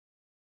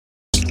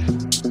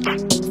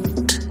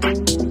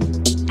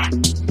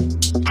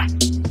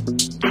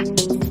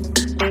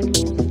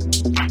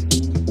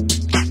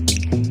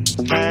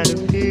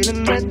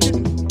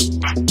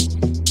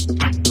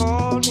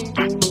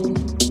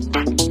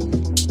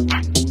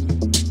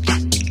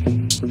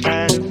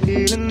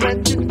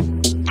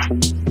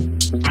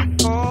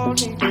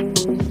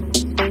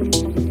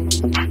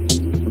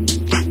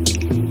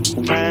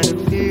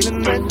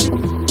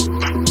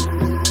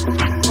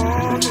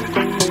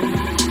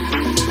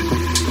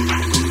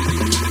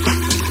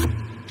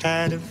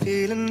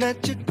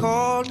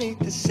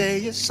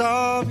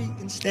Sorry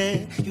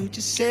instead, you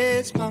just said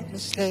it's my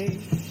mistake.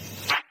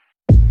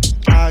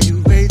 Are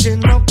you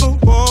waging up a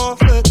war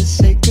for the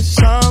sake of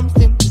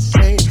something to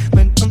say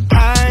when I'm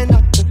trying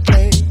not to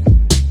play?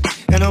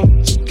 And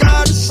what you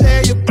gotta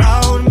say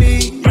about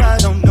me, I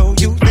don't know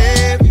you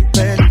very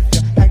well.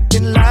 You're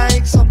acting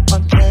like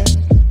someone else.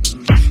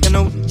 And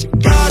what you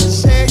gotta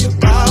say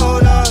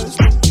about us,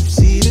 when you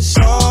see this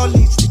all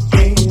leads to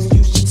games,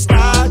 you should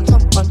start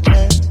someone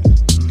else.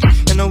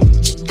 And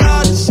what you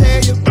gotta say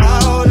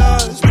about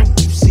us,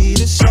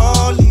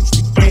 all leads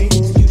to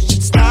games, you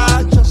should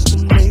start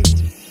trusting me.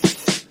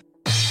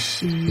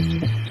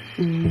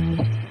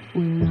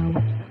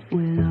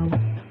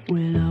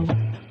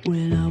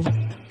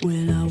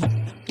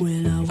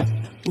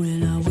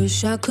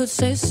 Wish I could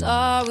say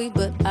sorry,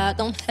 but I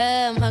don't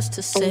have much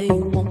to say. You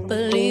won't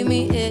believe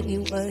me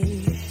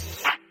anyway.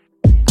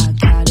 I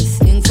got a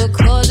thing for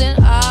causing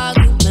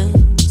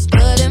arguments,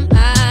 but in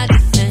my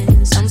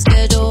defense, I'm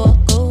scared to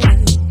walk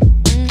away.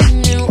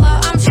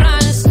 What I'm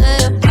trying to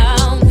say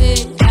about me,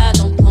 I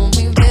don't know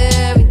me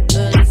very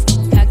well. If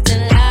I'm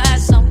acting like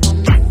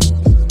someone new,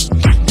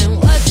 and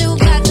what you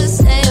got to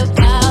say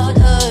about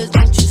us?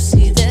 Don't you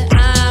see that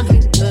I'm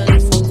here, girl?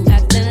 If I'm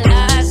acting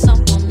like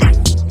someone new,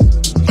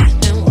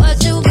 and what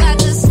you got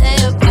to say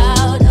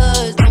about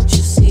us? Don't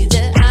you see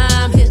that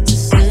I'm here to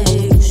say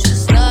you should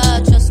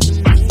start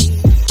trusting me?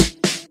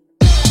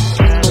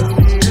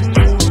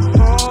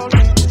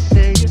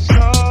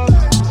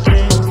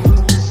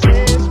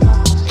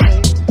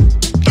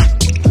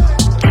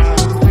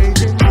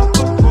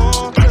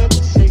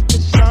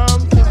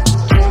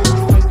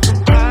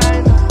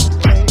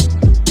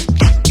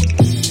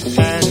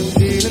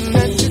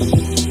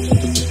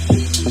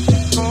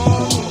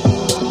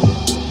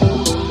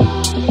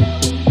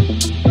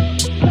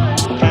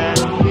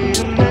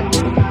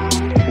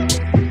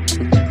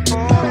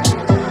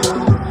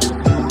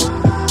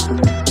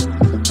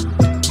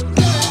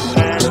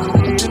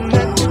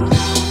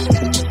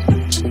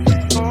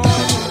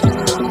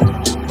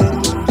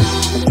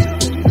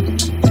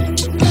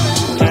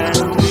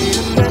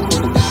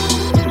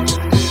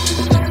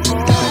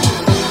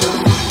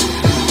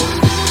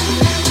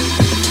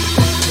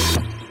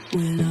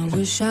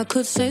 I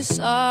could say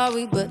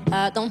sorry, but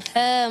I don't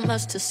have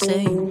much to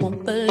say. You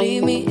won't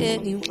believe me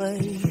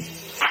anyway.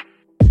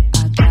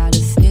 I got a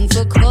thing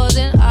for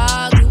causing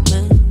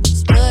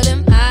arguments, but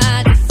in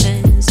my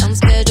defense, I'm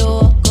scared to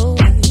walk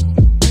away.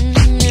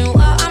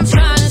 What I'm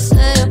trying to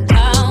say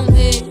about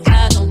me,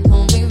 I don't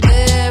know me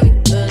very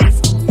well. If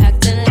I'm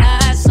acting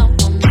like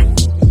someone new,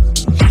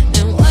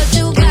 and what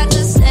you got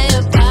to say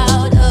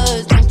about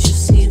us? Don't you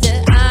see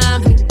that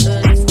I'm here,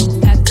 girl? If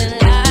I'm acting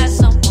like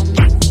someone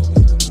new,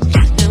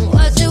 and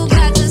what you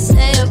got to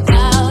say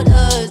about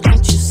us?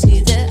 Don't you see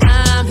that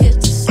I'm here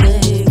to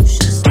say you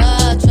should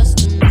start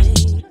trusting me?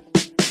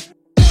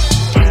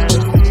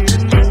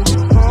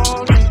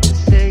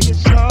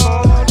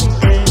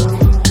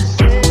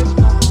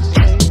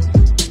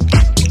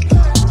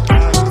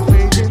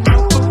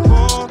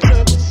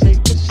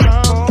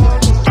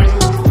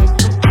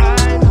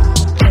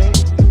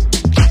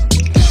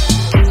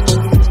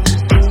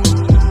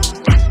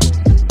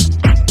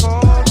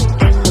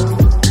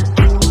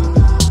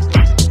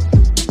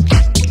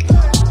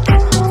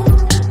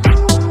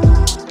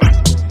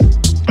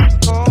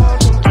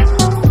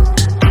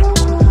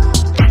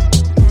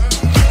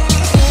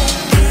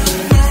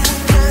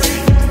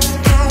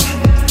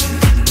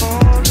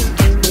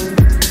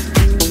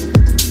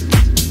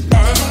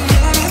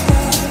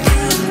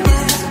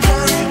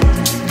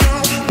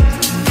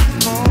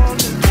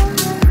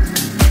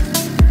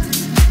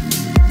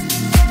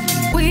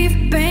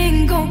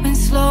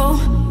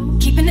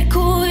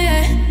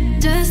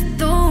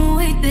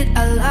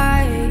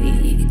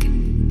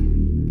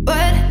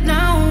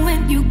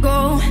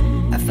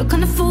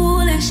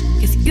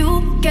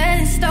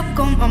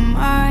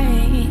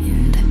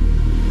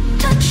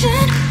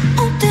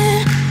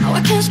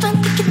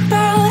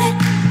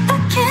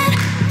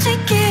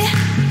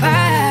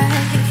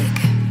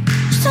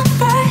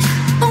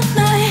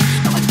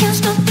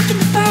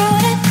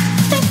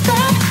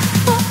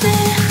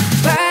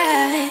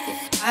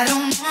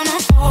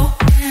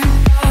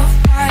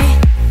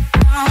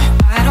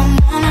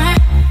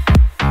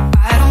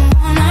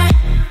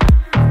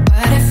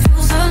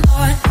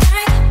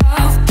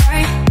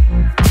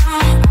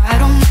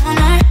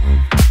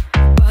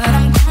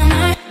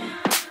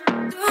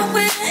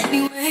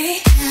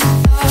 Anyway,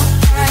 it's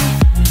alright.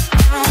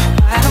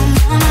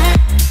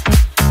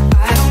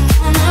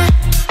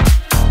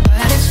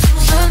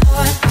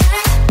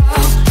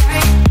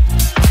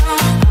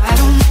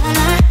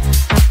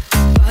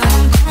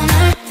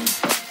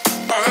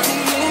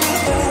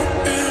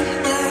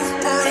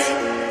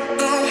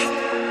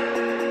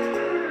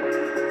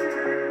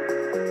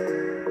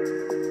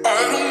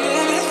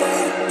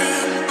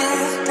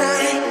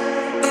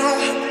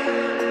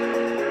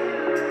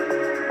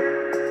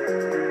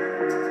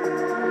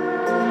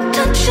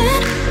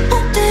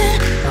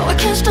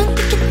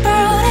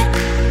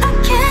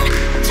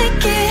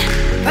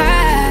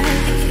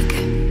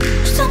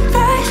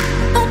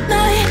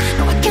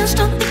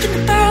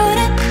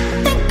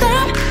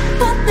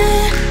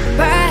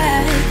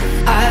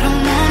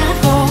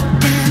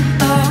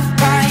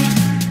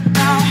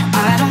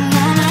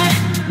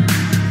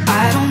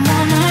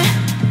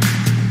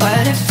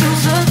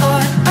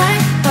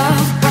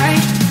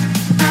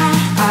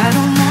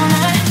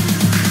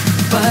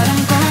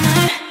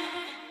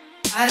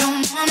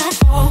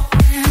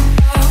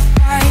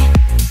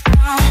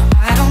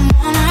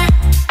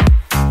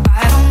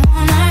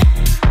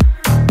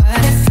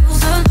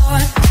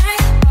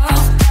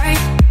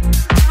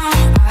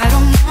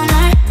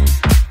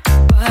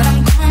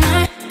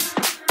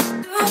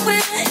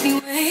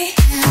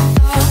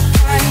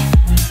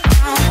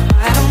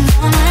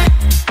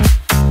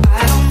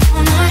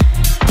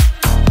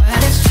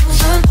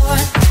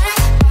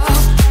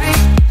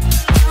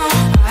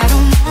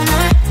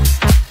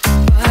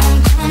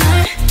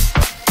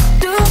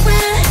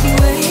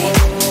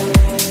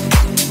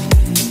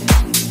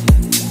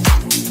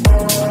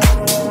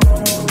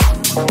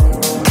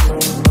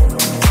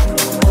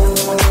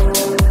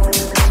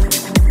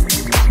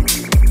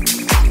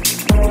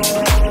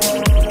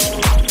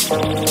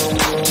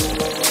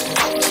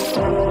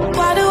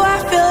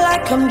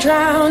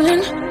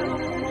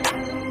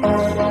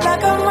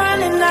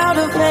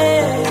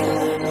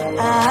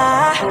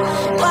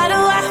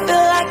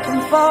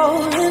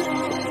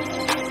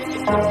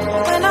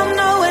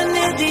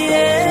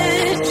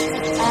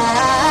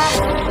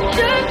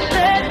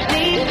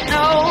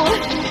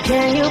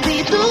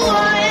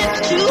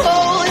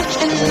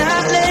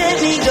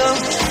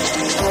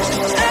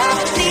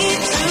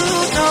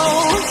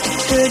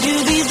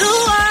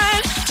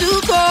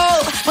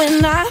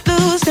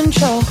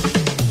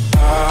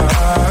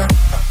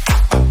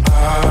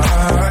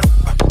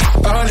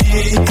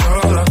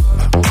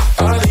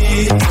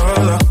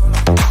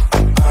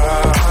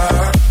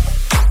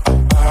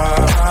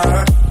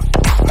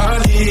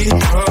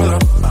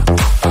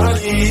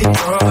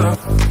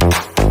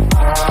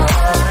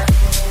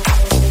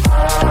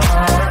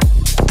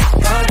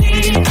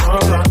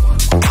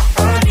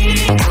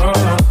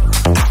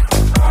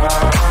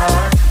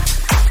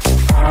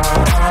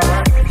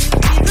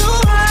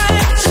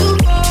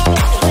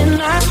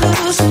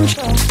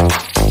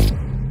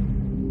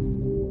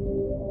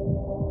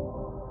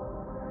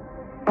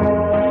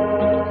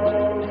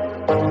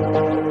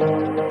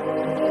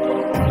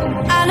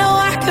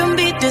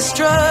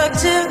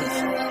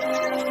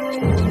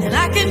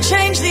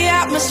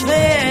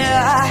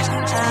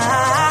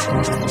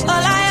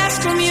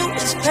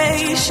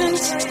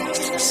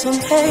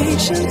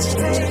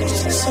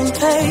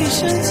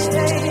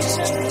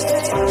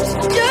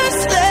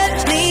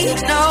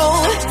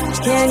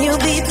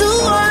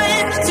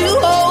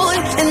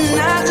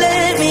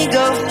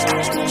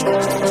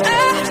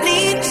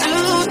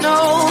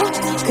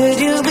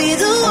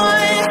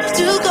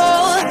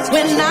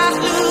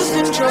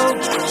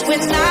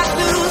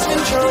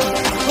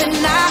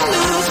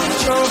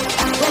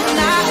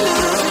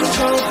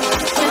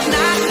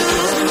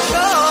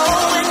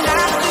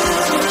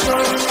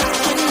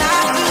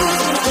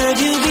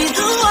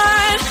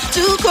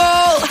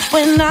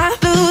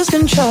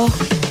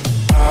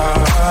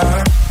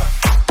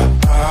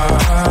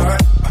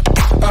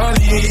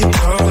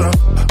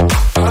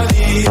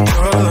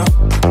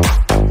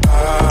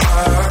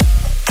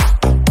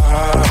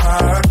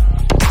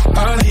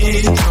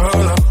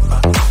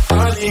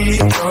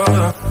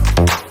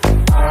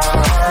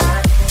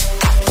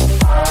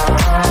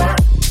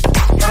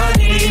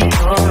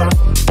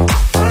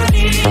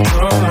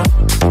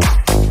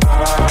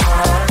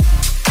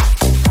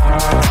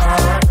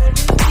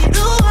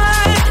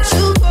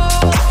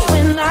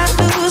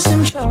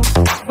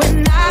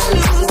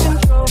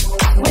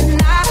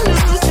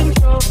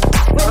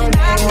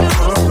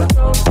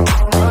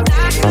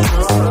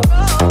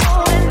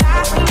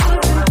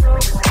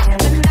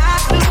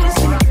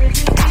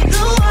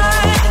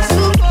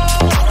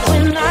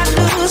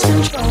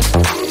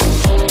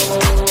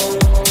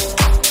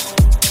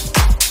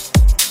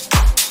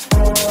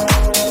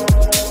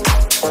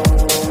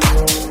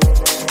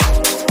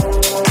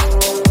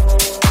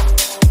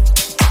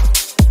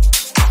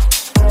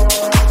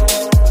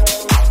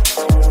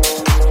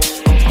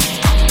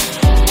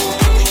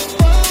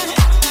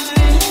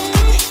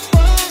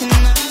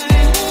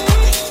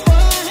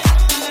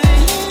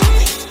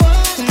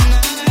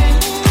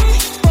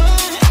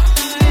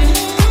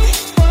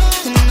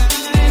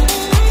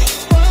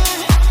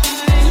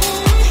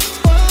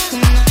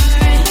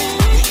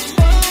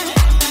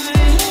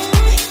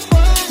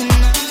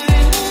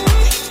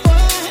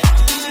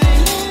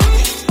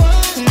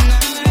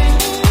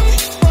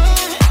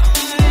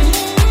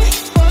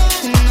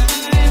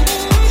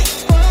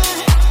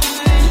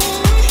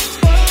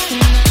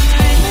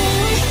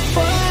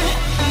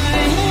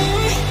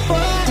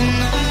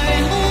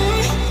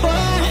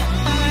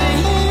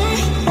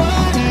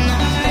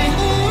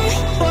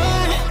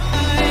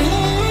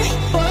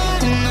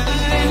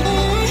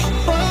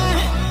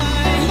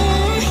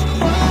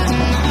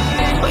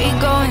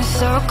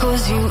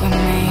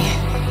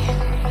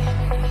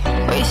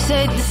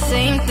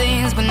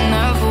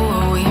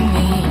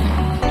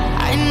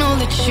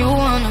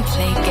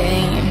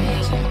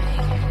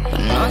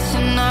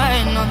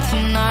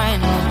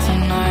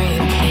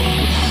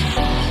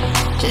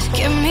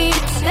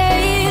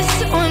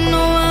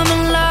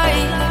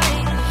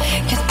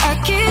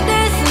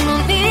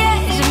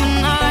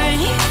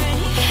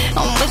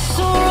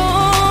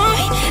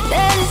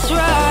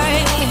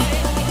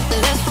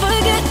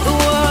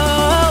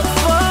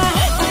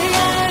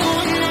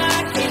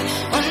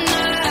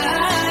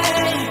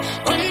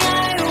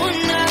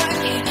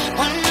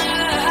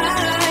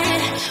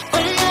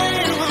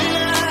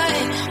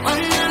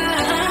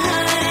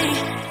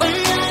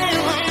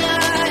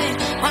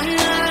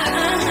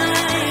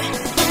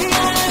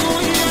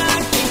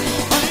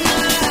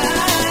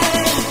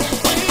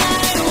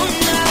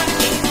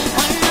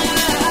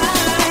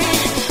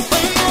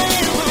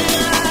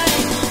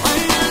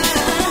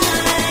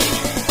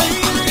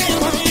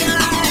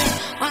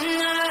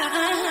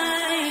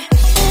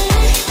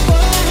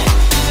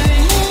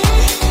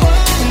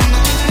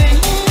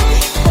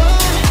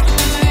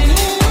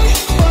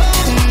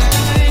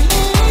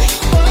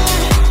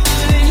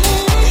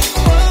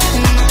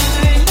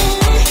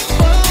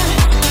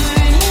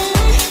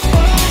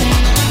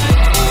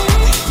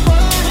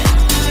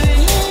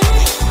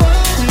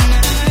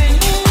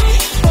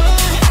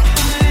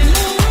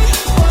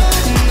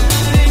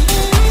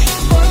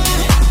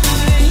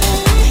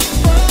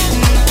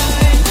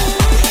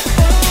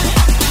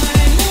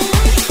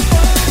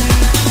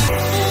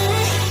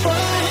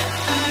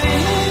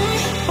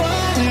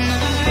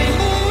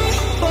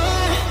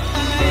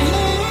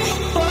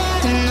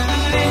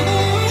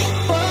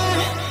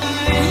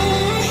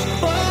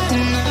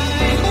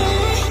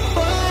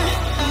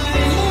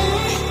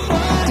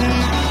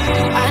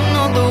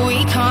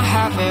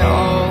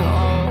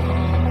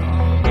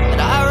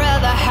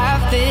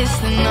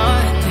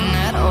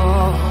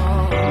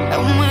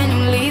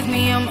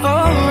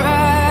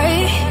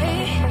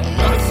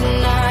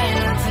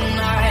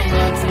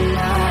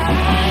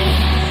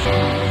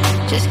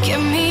 Just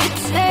give me a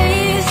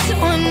taste so I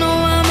know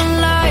I'm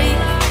alive.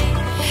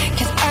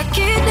 'Cause I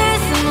keep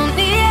dancing on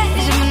the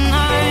edge of my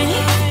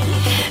night.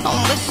 And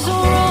what's so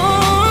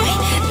wrong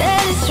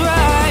that it's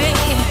right.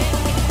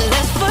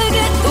 Let's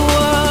forget the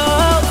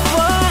world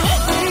for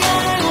one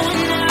night,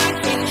 one night,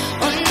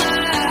 one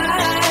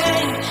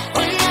night,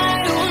 one night, one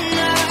night, one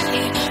night,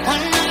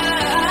 one night,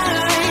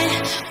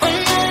 one night, one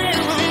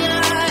night, one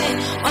night,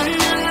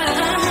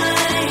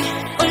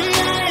 one night,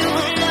 one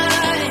night, one night, one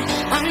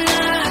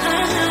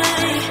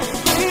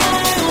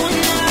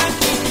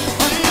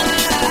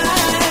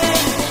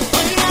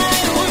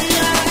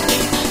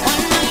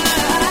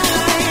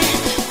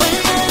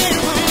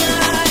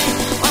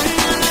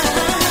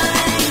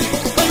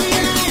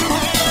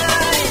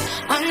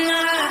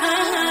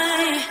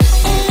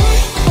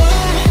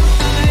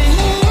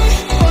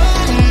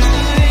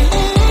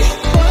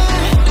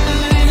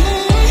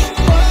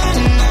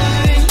night,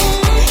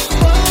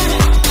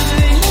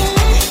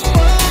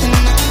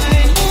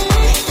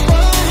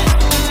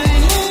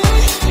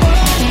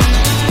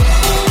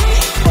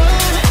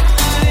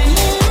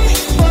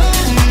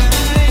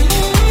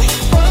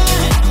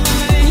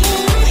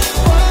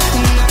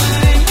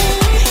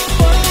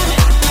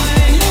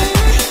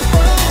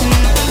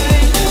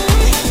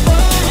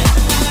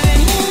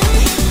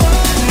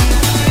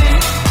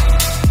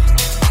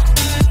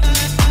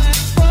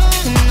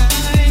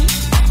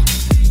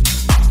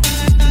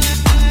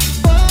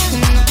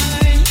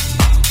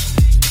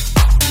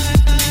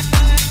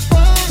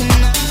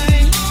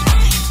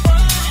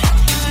 night,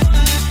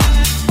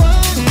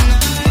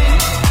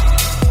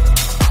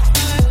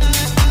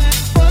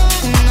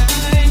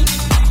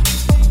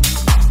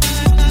 one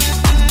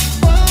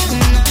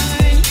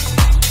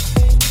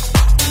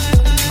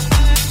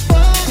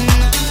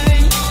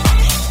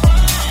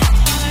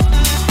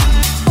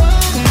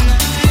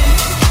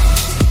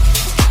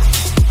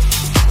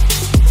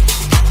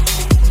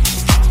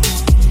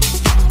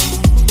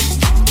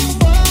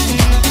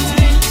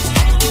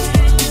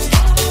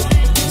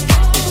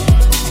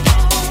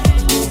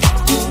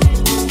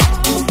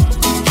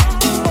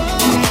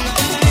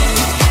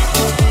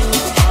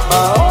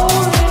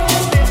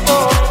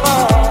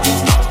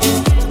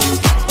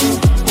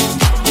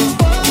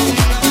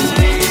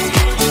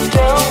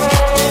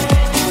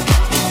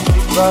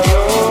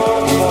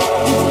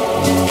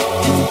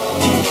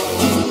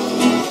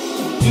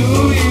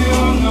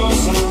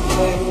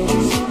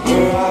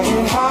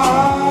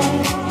one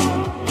night,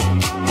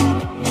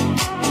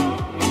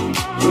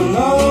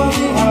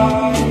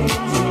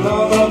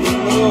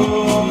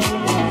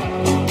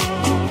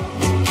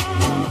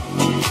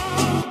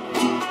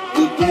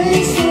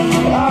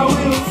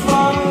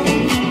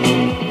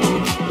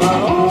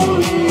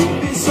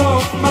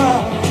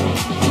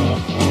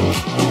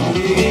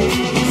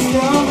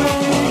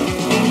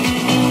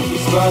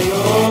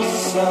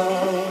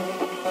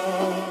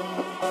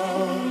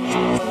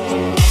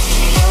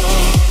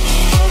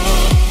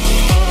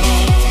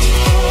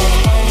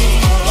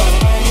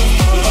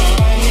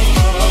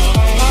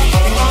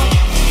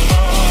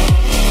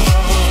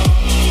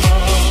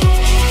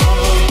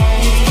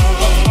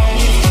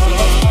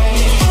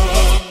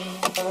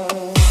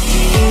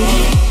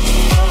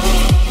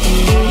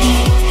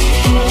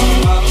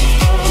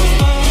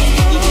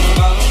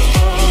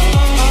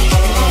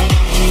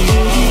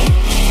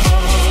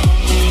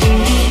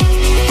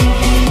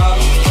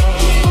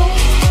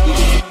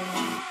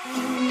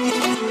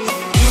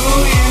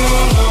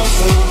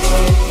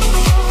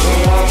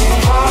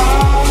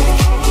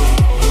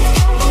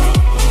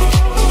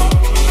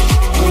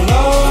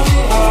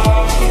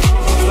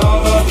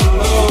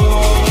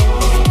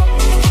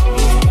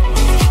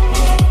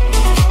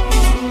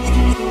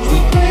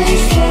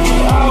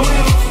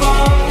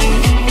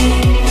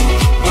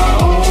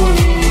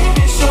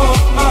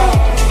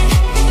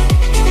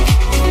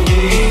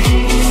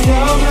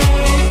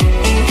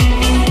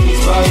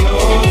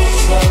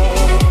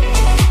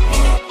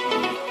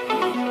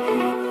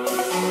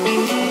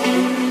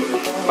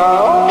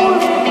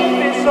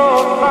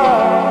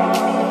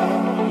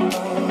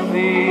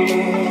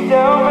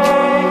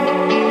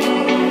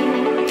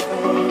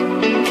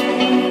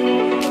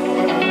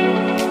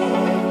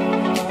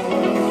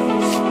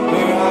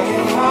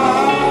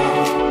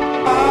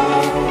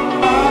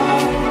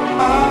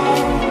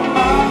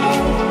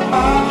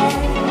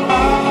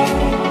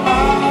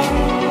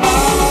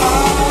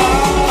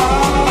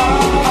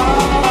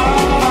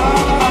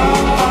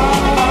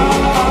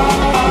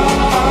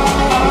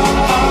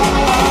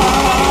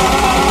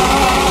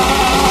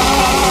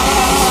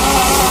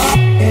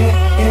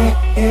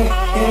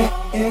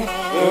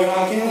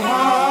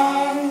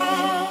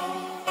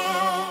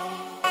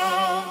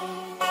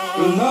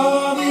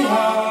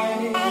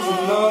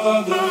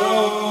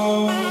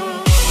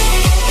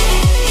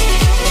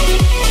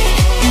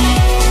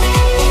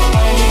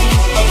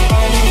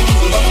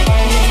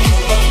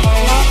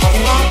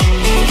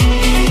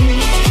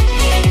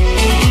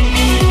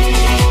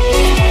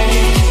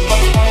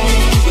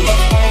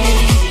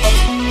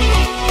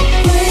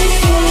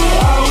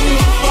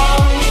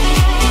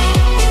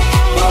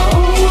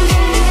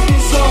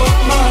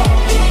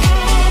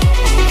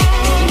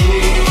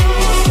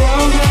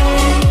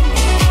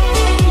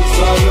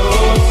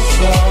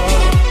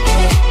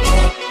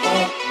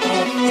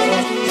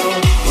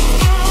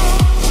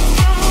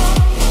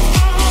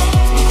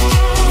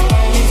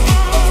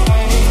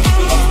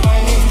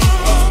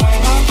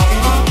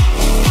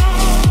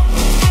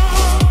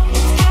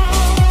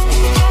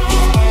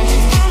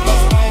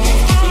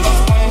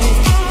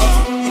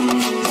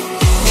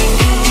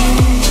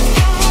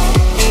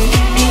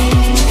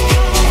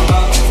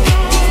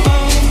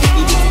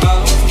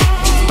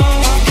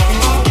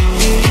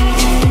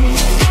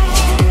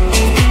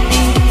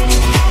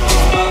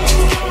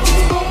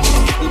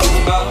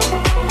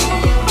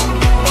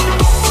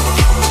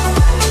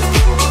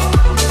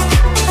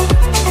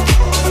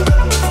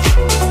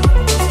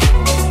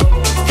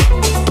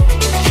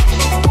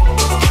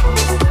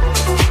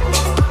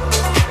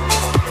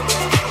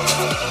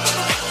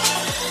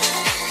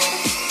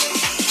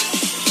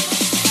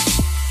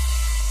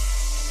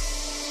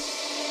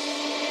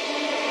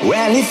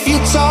 Well, if you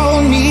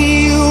told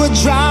me you were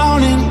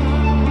drowning,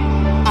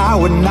 I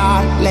would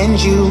not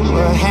lend you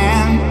a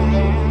hand.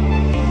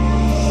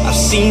 I've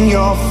seen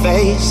your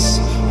face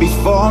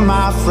before,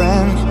 my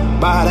friend,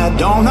 but I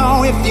don't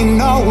know if you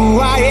know who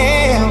I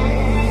am.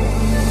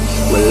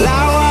 Well,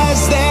 I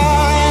was there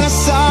and I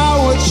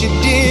saw what you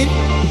did.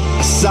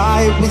 I saw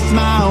it with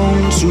my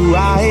own two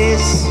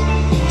eyes.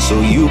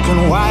 So you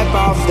can wipe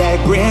off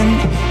that grin.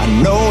 I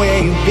know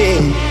where you've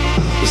been.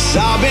 Cause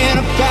I've been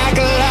a pack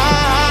of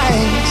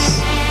lies,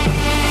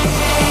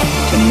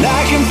 and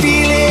I can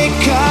feel it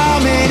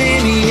coming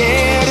in the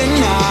air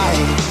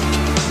tonight.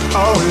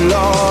 Oh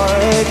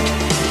Lord,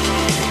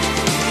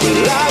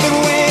 well I've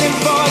been waiting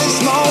for this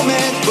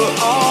moment for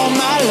all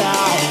my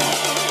life.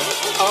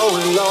 Oh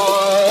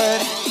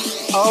Lord,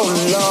 oh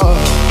Lord.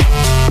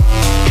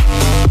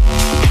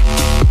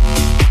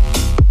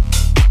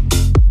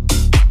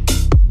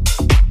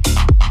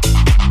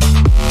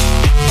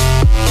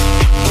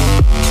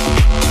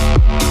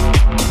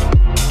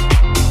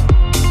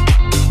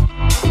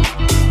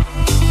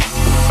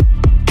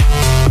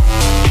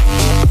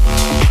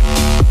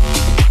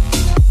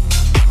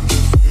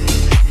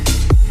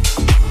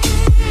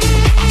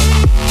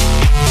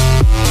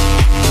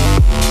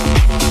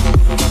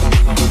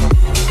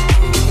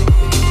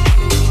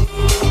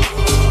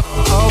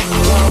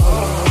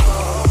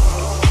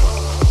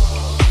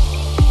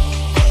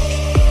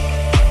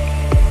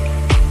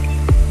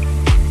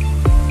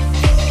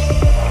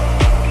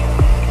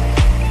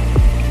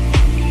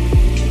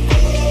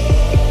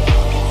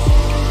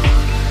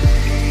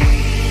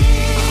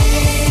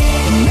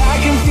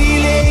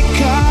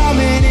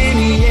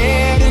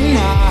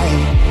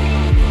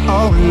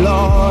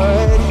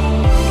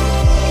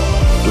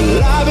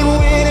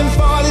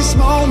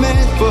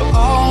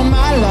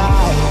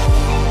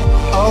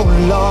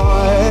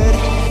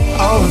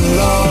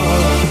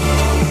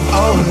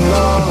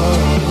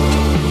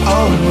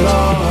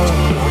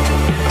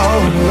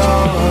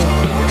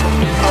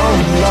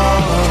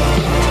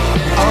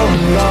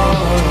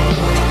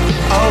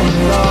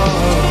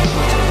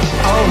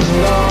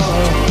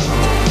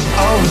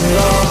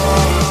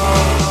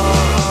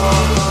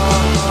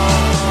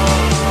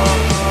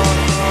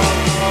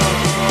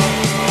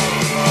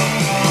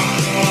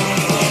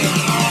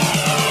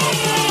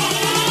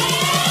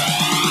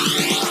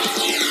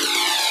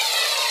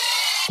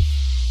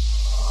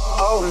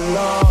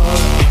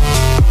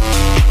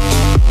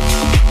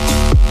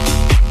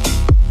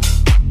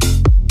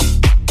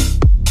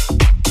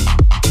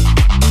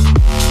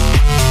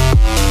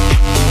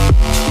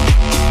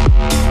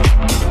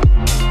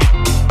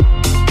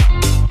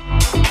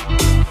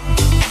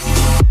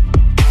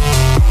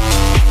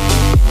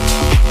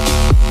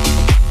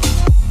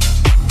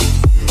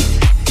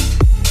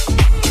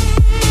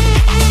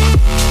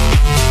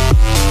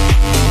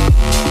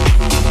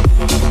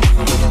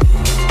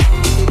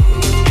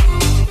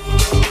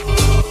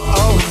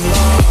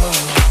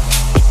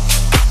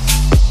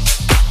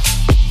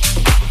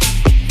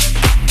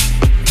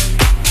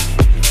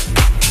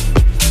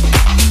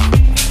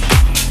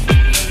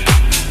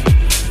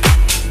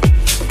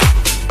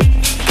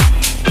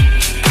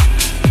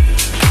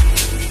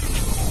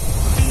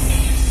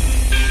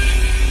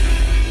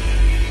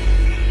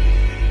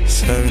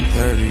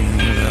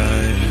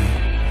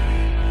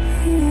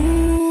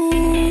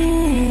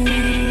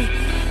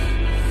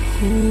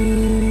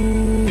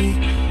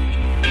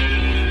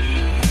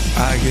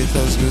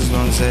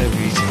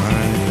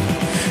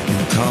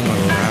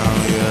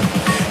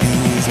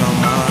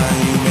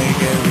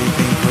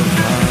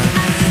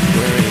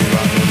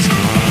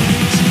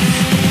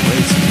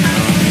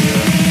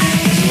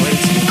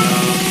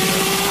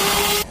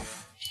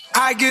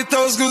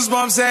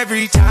 Goosebumps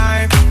every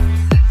time.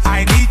 I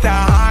need the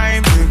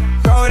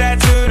Heimlich, throw that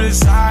to the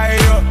side.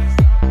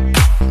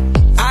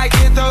 I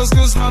get those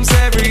goosebumps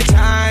every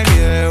time,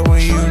 yeah.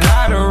 When you're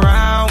not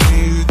around, when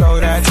you throw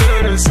that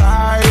to the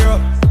side.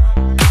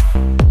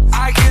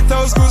 I get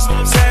those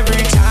goosebumps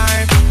every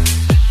time.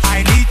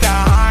 I need the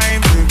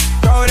Heimlich,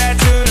 throw that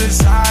to the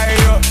side.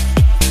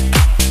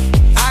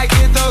 I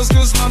get those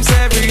goosebumps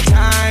every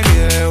time,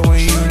 yeah. When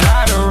you're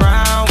not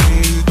around, when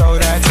you throw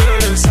that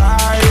to the side.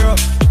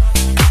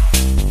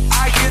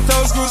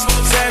 Those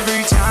goosebumps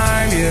every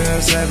time, yeah.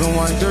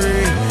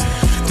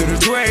 713 through the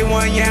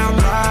 281, yeah, I'm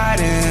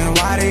riding.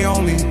 Why they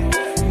on me?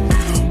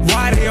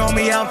 Why they on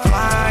me? I'm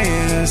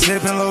flying,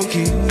 sipping low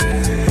key.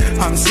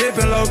 I'm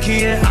sipping low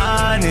key in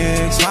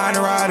Onyx, find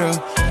a rider.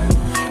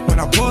 When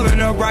I'm pulling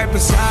up right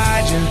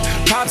beside you,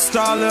 pop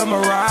star Lil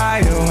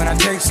Mariah. When I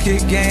text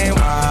kick game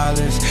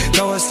wireless,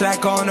 throw a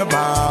stack on the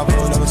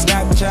Bible. Never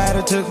Snapchat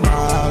or took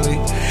Molly.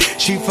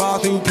 She fall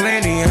through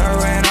plenty,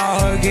 her and all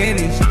her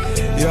guineas,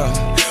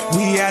 yeah.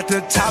 We at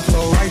the top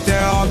floor, right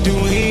there off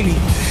Duini,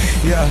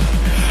 yeah.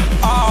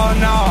 Oh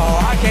no,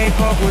 I can't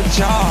fuck with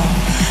y'all,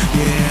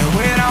 yeah.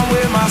 When I'm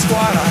with my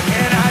squad, I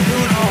cannot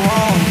do no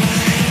wrong,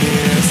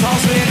 yeah.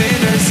 Saucepan in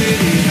the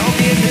city, don't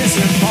get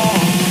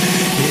misinformed,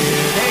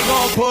 yeah. They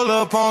gon' pull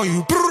up on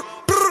you, brr,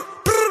 brr,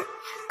 brr.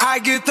 I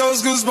get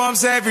those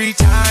goosebumps every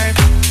time.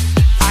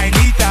 I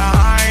need the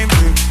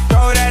Heimlich,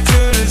 throw that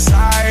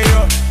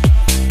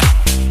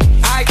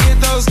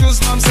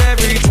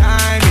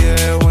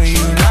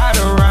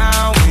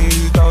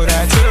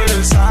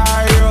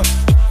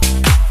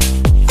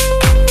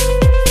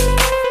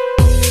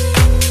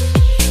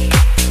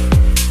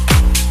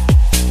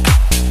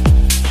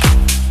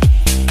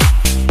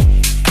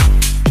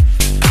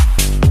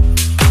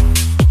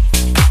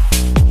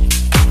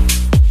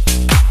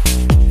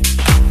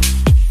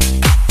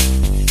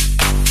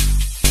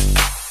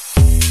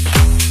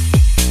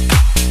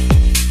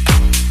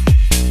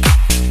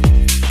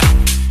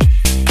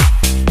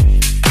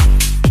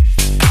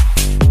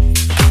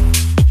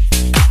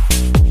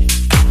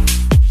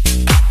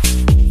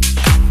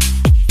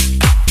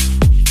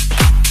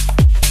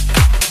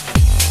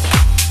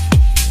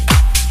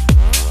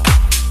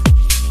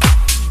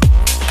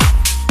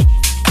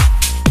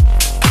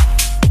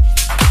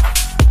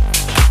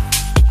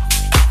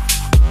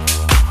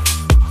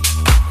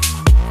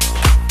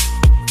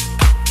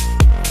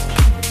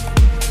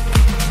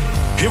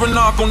Hear a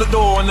knock on the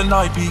door and the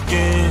night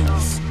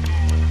begins.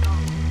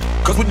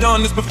 Cause we've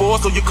done this before,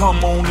 so you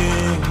come on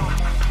in.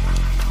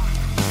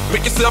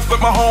 Make yourself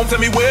at my home, tell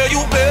me where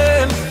you've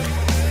been.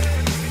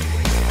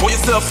 Pour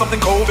yourself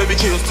something cold, baby,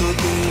 cheers to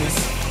this.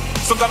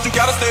 Sometimes you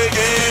gotta stay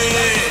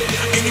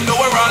in, and you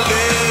know where I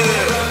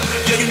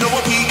live. Yeah, you know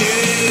what we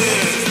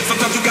is.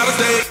 Sometimes you gotta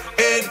stay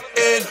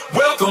in.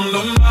 Welcome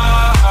to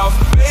my house,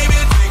 baby,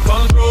 take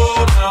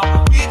control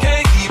now. We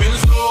can't even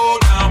slow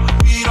down,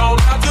 we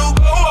don't have to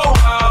go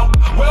out.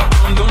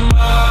 Welcome to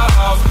my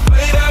house,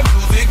 play that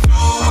music too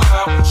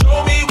loud. Show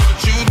me what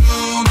you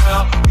do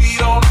now, we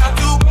don't have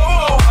to go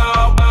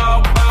out.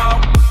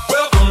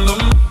 Welcome to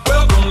my house.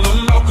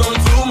 Welcome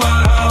to my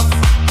house.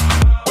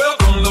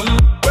 Welcome to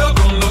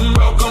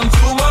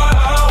my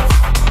house.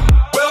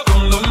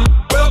 Welcome to.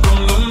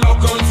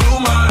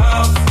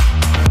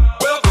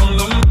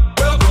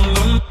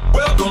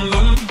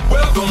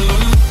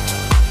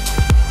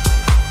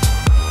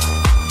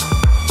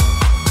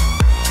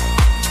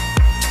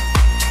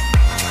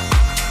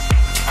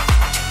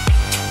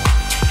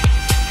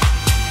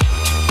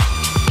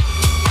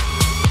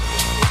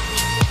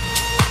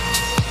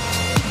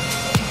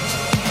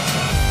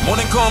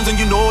 Morning comes and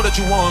you know that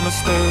you wanna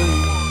stay.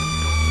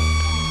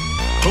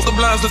 Close the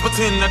blinds, let's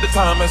pretend that the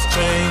time has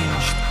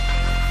changed.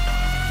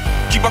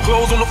 Keep our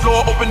clothes on the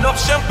floor, open up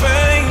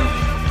champagne.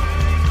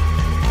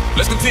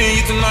 Let's continue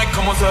tonight,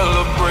 come on,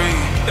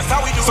 celebrate. That's how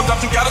we do.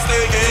 Sometimes you gotta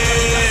stay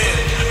in,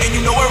 and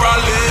you know where I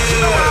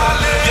live.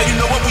 Yeah, you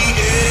know what we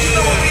is.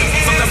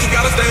 Sometimes you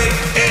gotta stay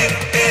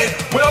in.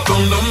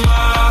 Welcome to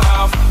my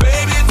house,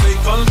 baby, take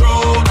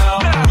control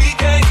now. We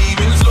can't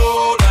even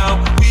slow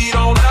down, we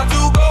don't have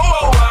to go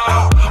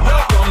out.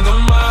 Welcome to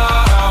my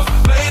house,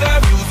 play that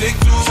music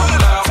too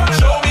loud.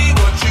 Show me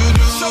what you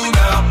do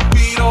now,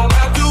 we don't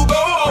have to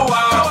go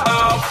out.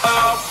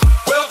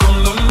 Welcome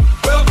to my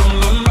house.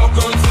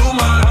 Welcome to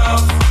my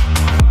house.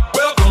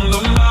 Welcome to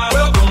my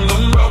house.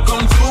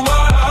 Welcome to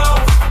my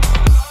house.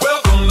 Welcome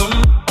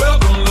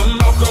to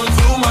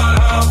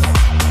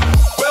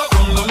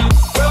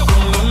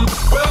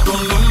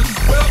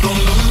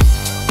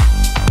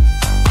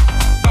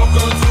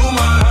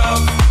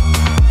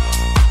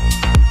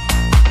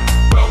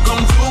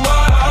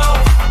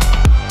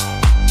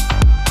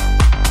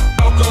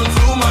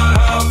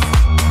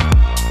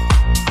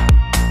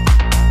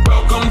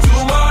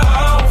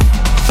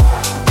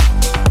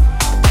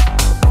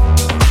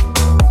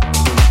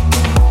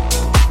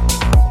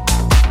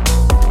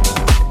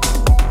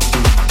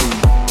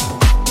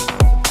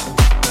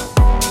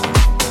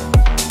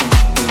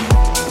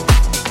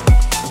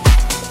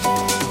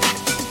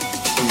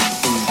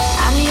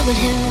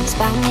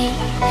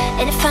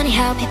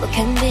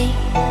Can be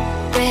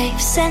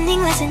brave, sending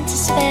us into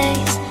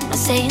space. Not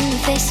saying them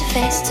face to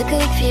face. Took a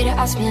week for you to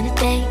ask me on a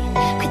date.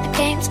 Quit the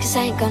games, cause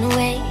I ain't gonna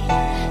wait.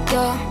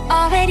 You're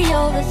already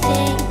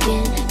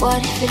overthinking.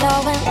 What if it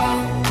all went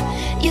wrong?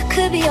 You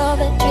could be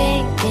over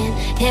drinking,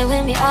 here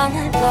with me all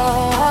night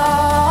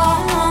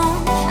long.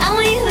 I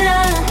want you to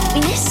be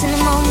missing the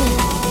moment.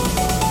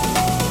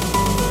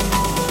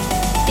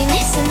 Be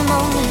missing the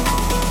moment.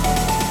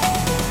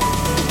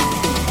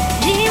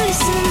 Be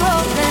missing the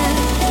moment.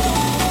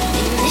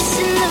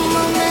 Missing the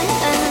moment.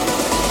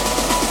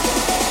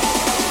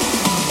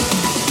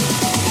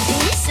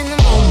 Missing the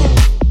moment.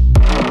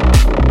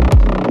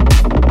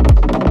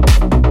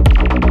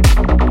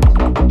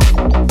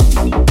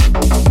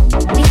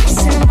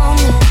 Missing the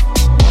moment.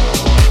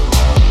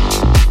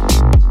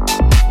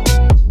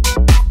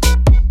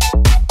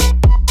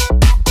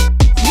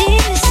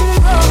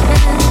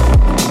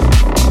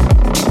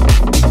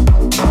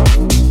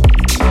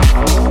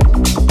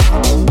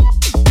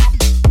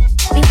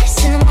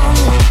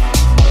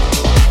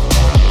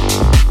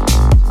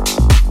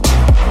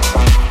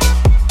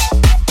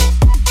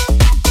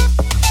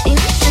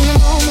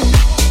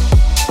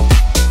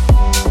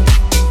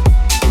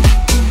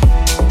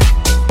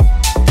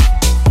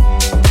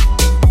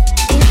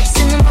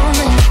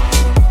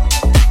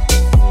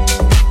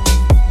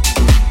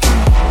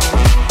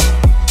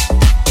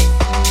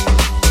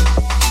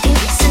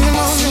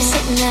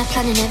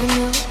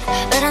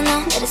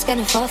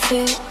 Fall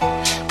through.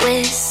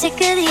 We're sick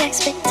of the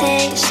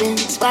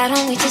expectations. Why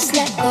don't we just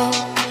let go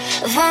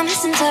of our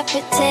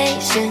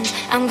misinterpretations?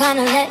 I'm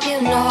gonna let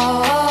you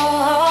know.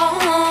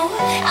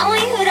 I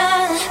want you to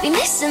be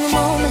missing the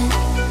moment.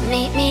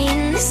 Meet me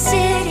in the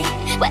city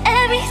where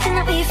everything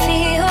that we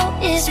feel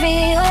is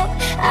real.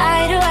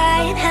 Eye to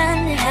eye and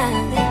hand in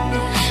hand.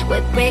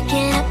 We're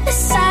breaking up the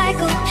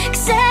cycle,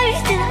 cause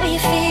everything that we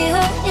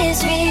feel is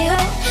real.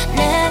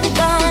 Never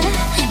gonna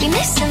be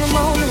missing the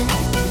moment.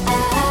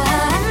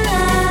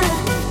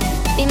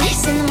 Be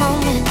missing the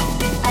moment.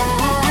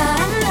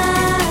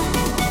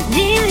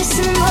 Be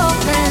missing the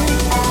moment.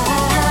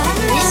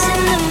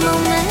 Missing the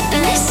moment. Be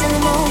missing the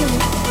moment.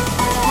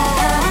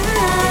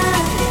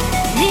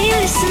 Be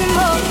missing the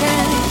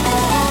moment.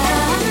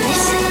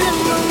 Missing the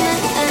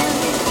moment.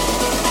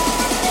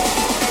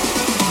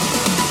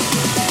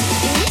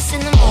 Be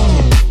missing the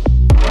moment.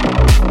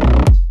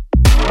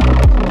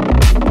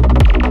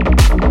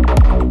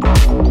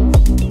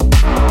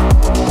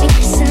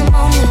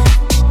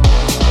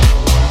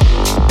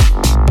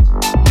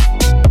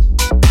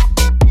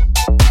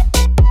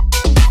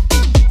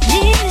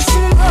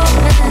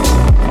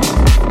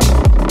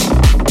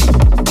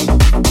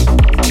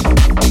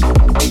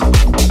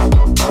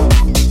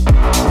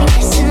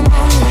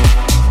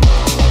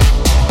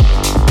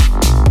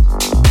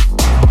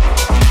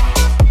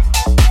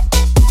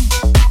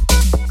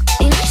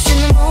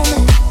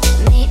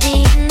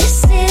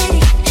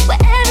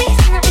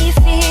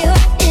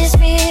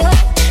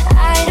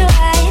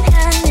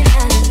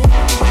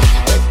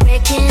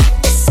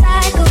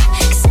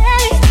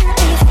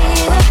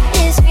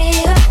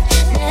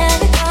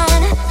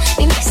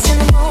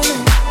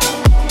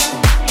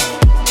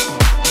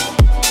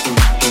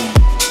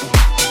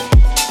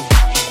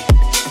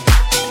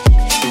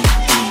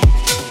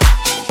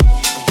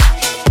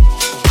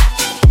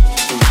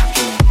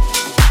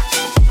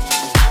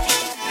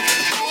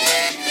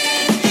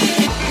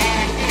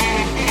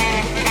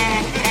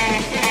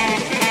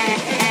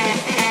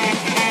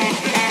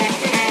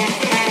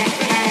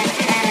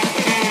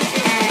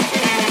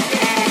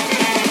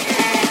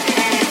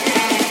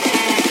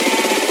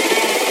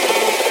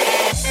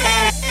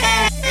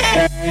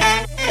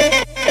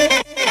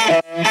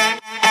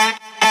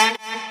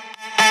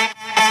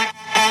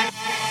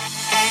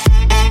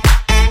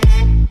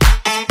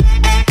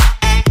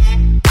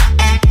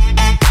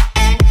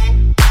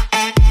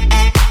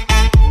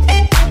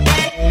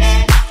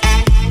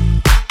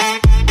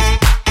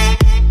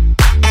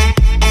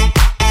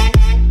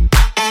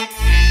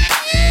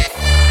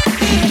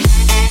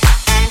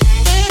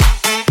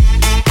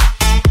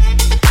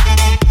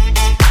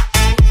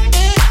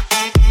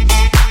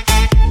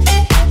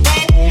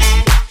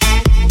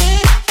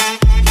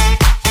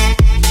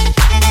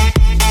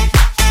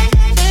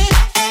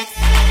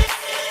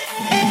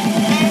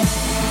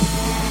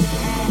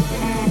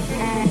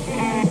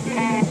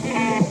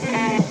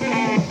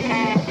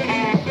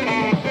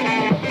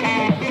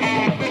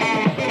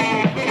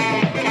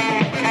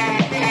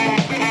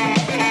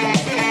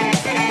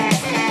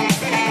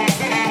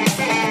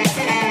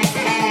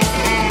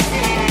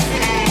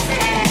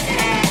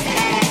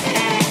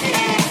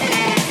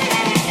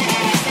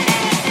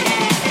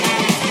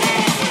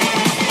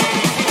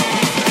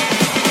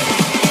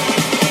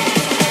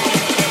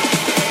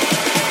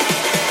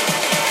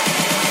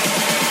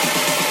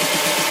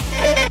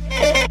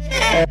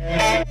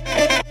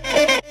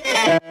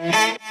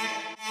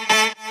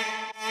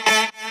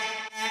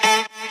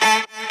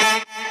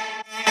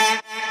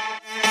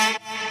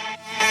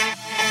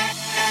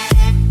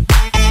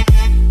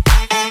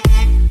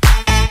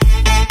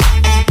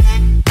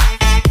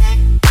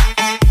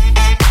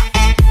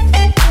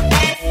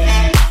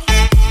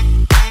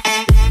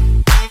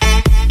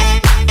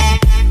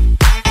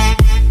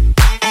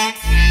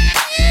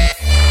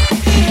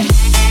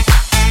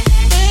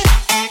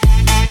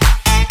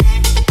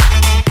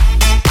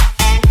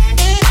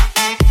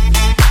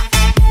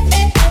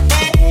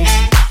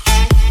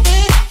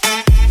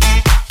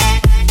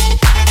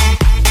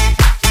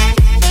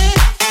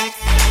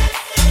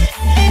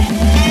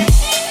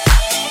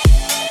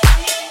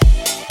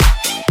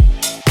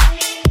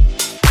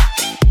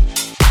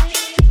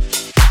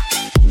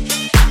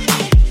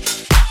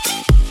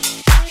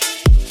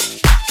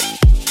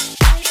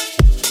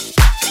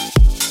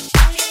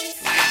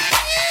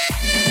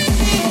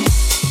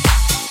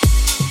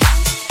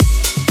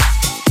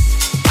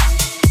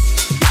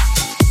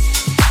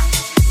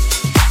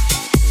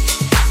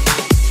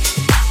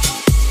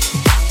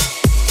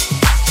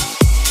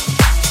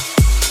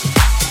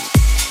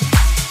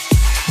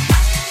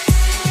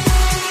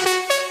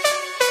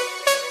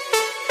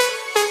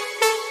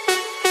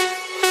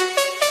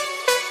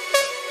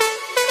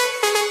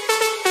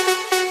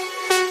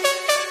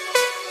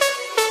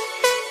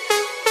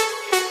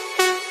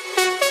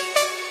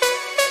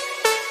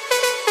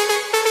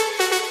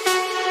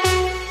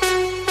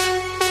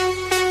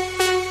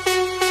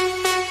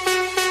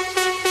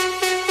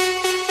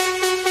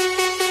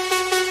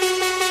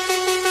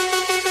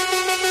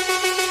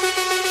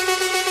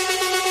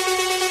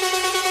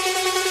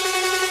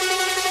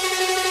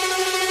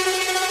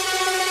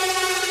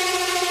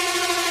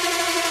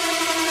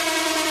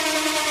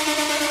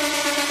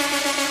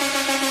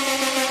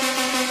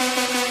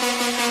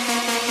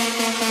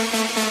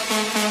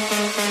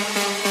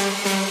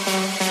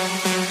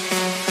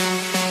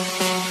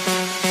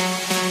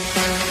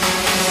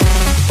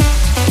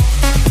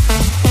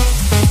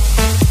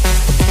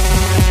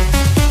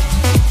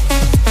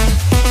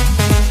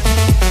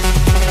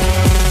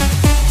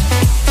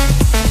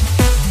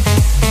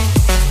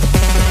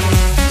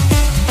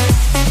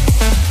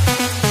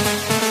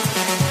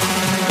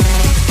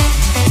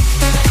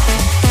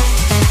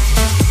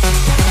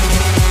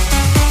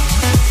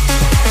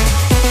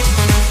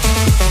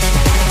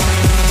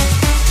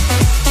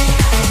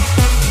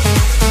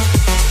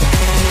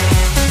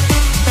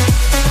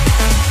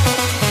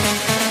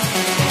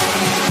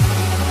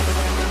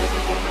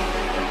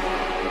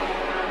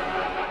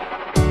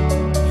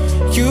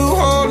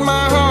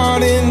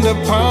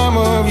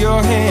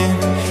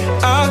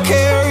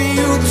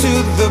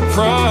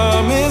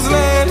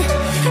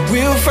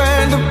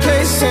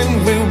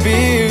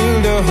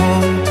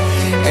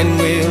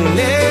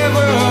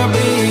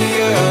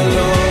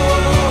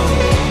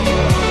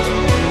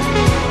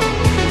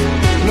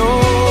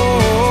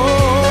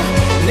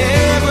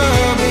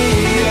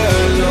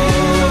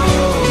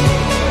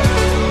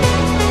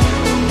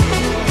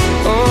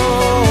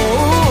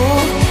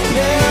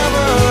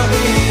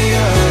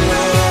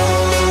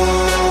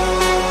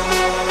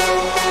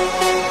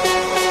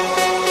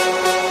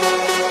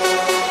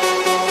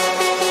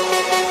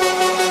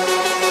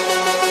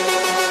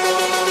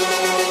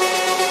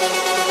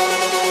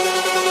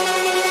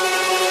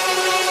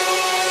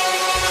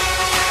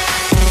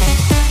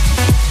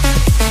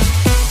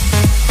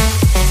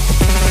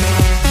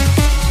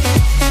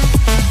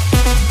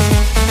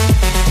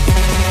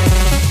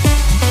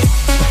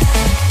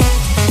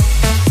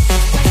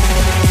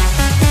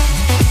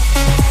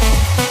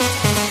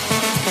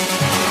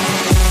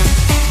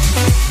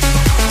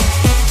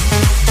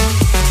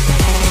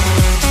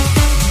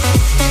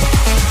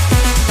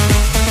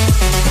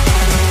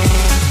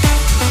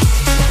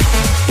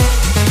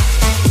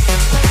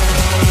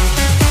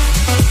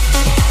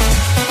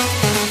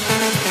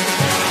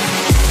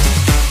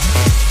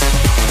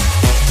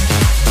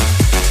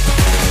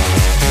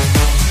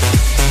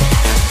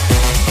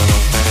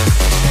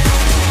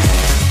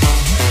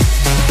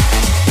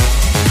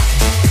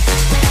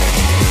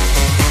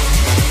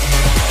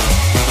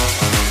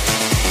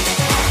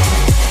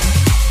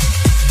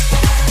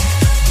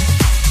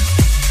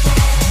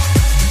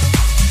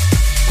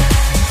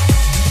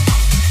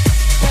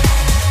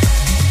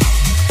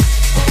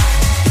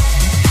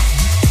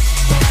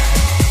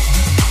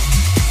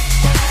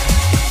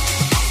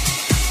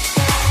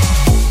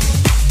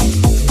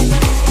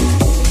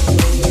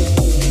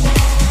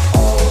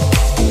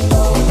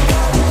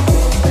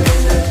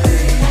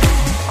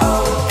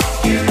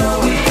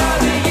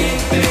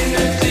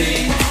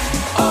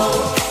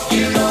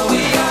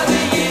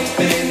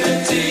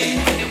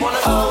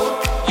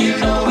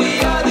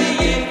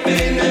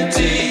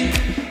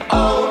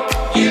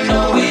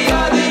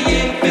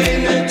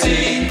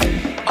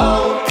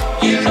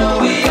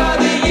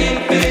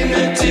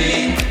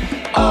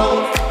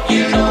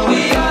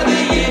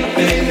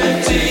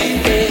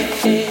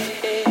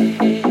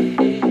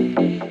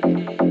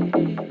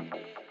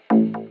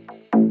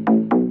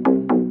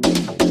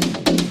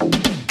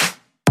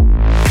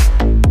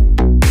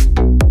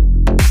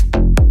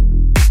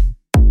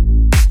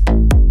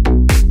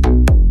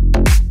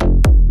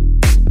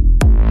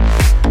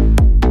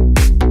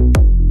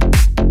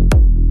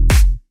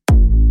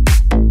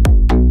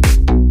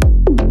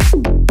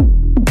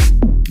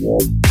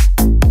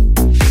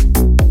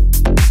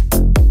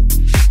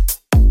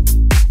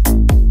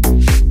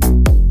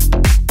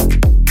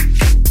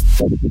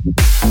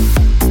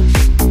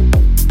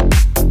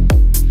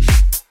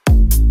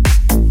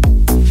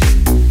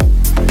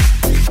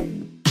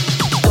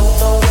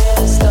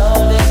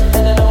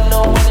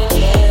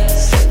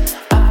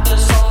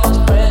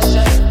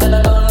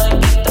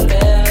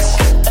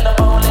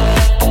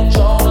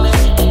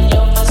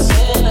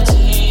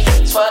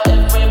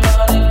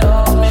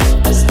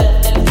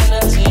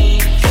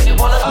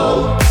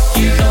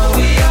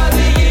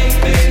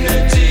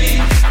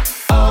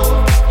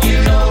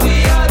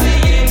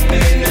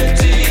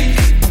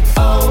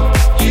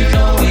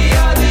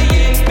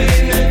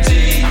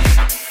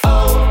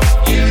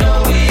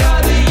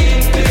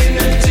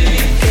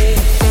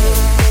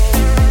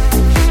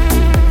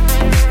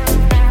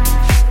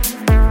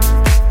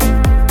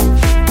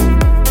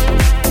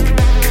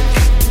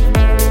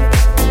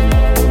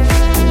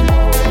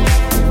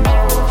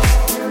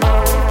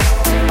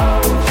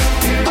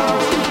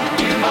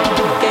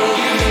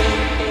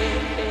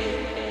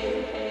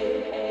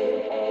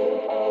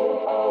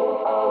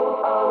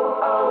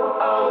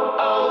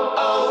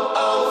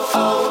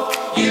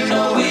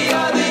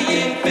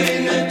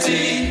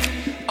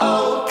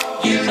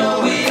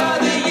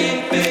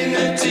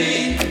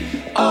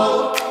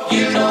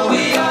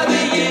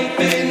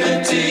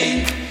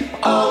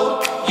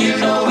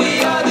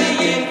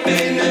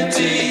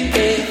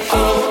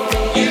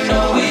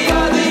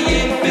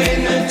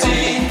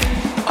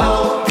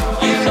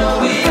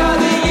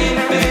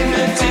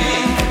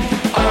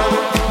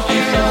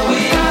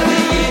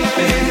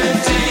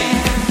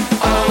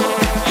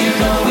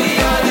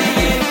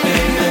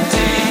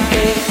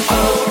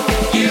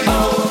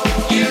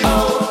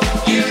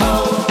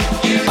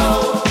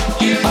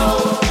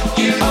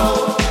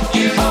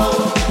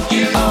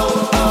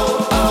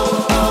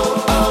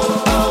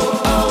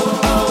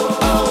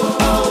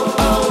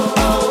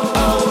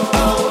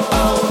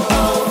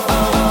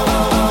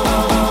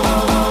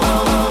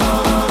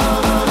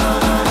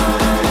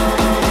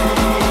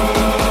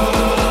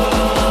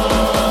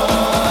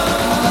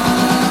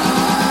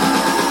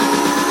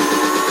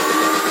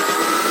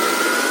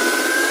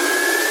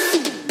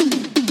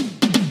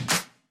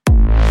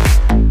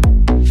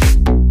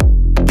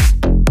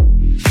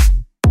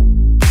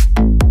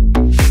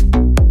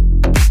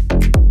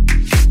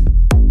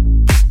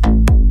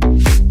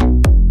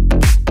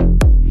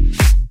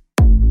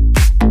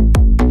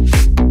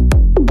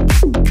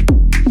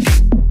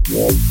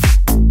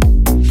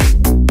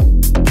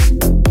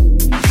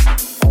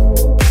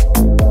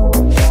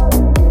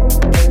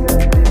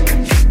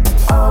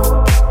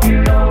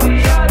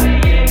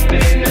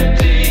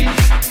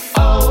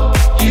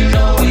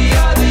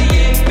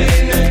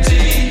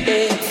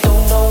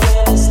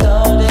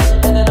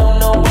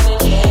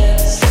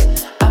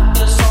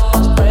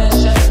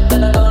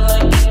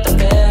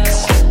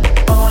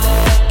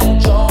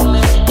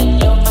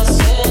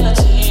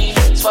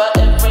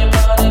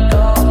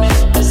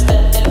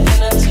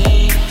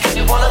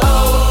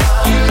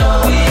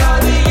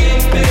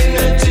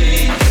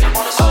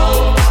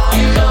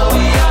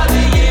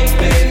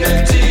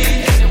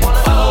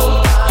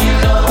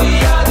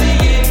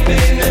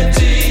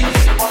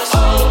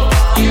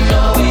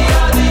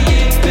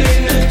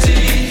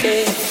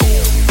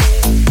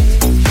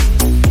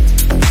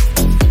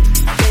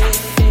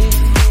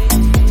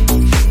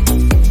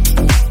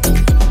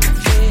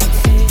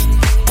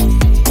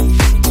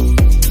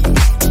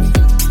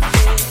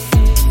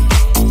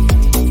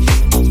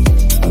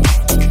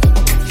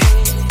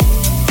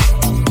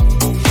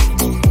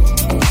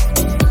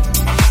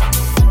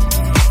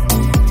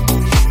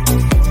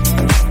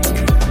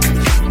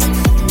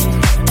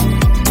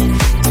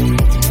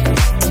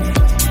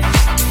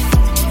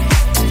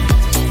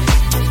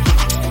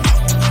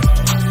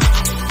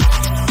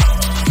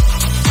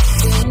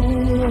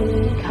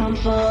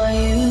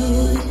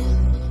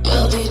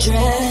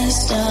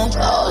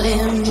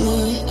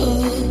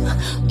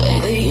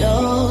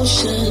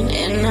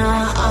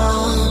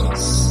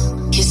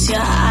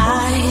 your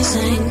eyes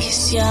and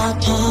kiss your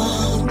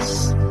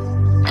palms.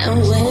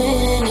 And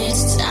when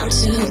it's time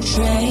to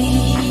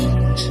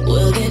pray,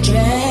 we'll get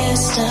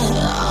dressed up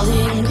all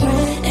in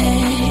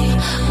gray,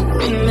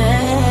 with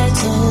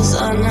metals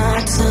on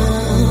our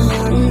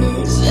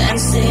tongues and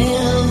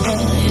silver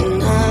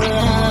in our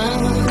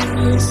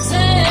lungs.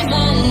 Say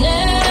my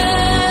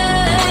name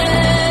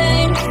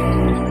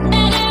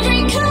and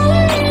every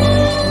color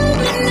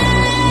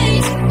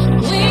illuminates.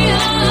 We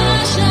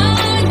are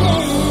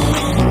shining,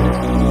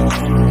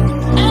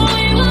 and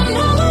we will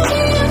never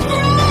be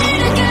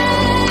afraid again.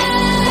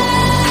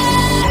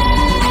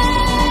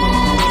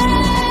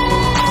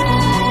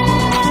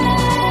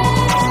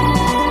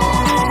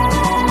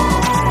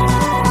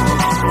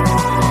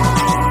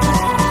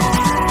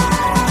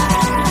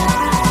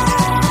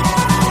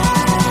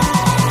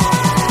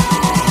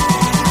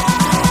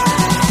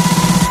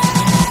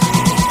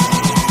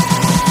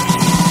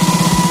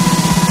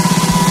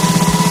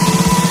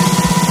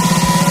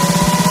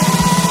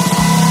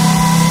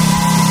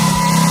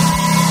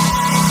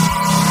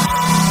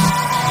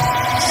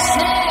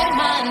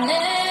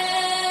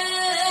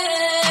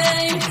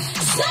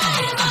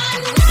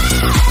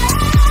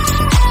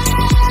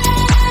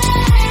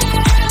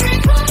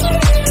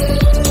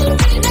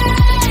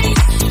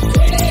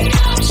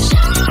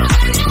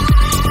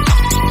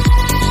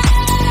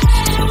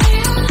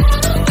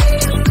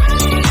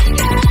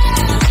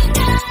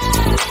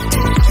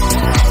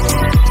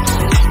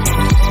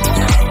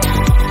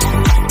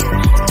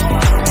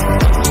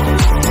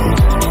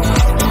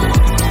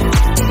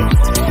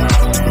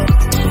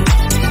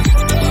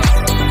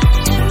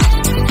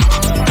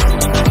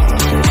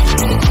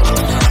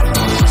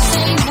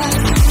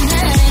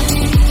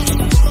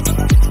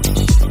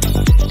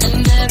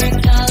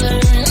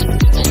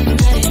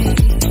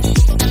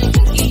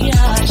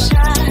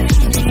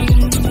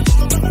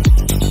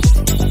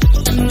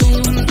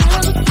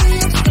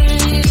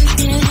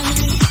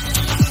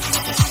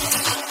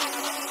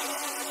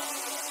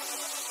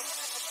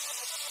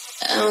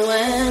 And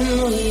when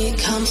we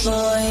come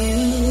for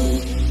you,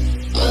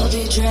 we'll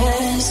be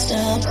dressed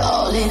up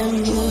all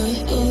in blue,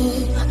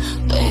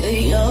 with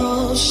the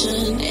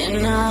ocean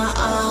in our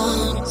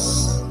arms.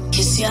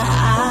 Kiss your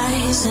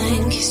eyes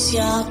and kiss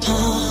your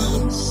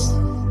palms.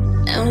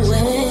 And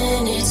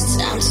when it's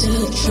time to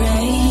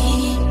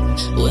pray,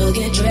 we'll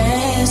get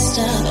dressed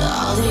up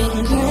all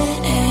in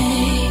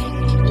gray,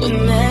 with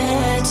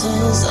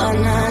metals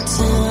on our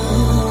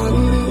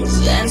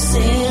tongues and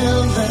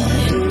silver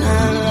in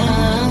our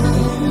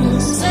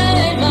lungs.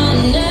 Say my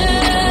name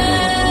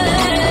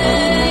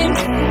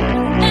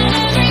and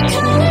every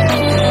color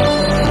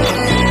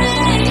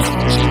illuminates.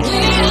 We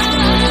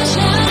are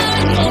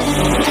shining,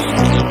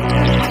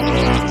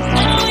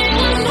 and we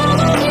will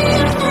never be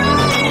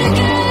afraid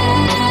again.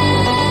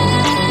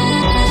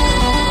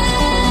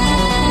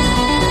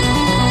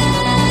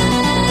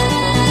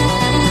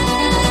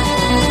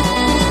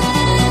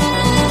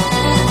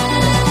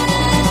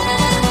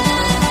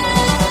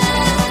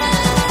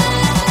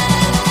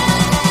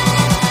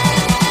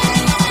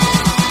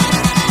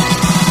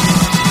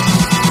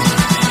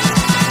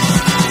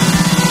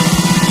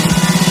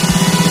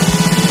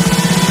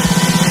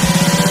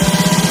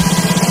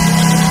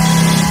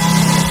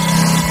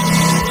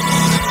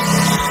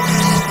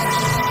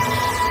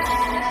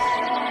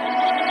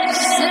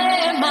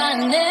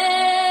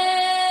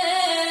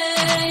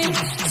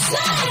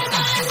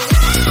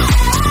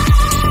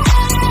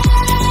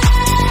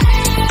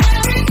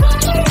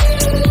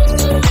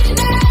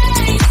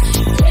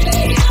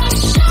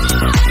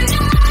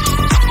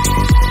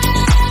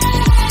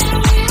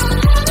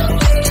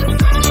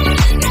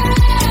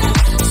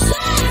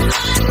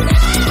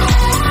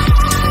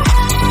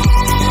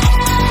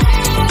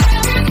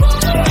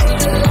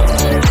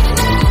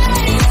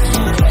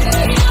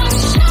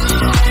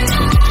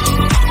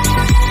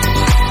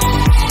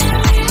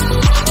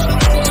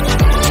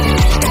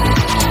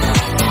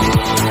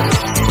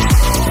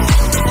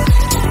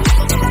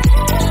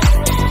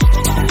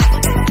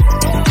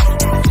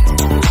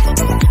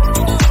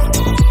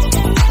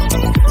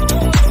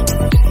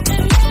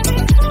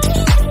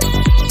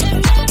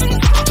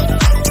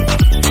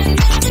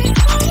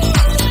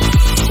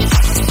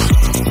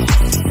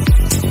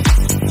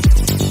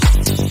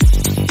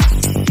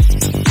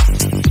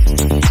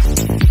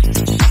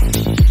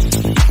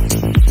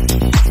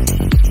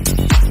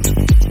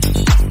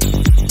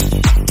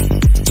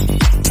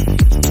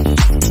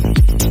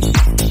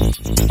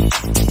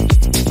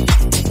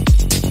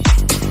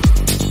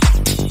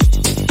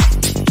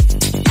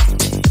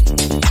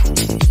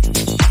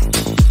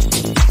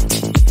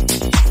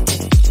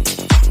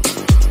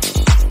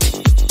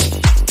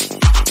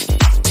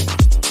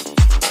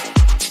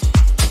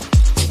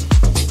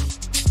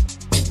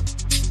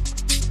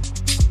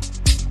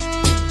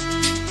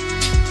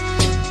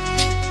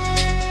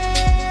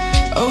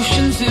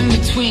 in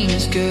between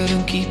us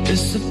couldn't keep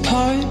us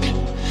apart.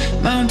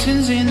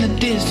 Mountains in the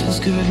distance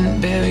couldn't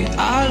bury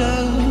our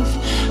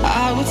love.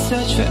 I would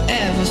search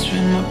forever,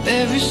 swim up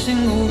every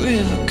single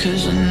river,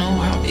 'cause I know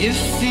how it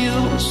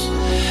feels,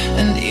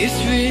 and it's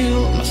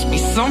real. Must be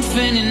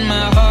something in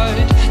my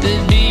heart that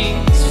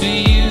beats for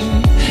you.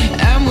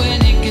 And when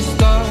it gets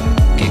dark,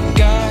 it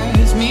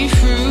guides me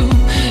through.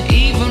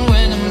 Even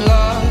when I'm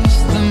lost,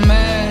 the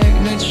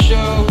magnets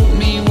show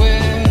me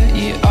where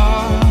you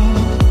are,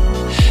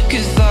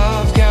 'cause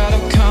I've got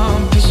a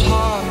compass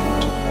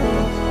heart.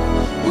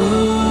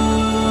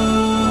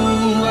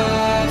 Ooh,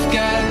 I've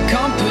got a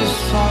compass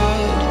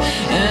heart.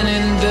 And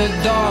in the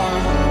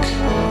dark,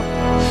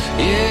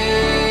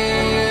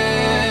 yeah,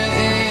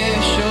 it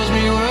shows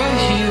me where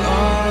you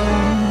are.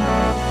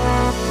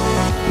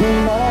 No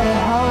matter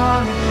how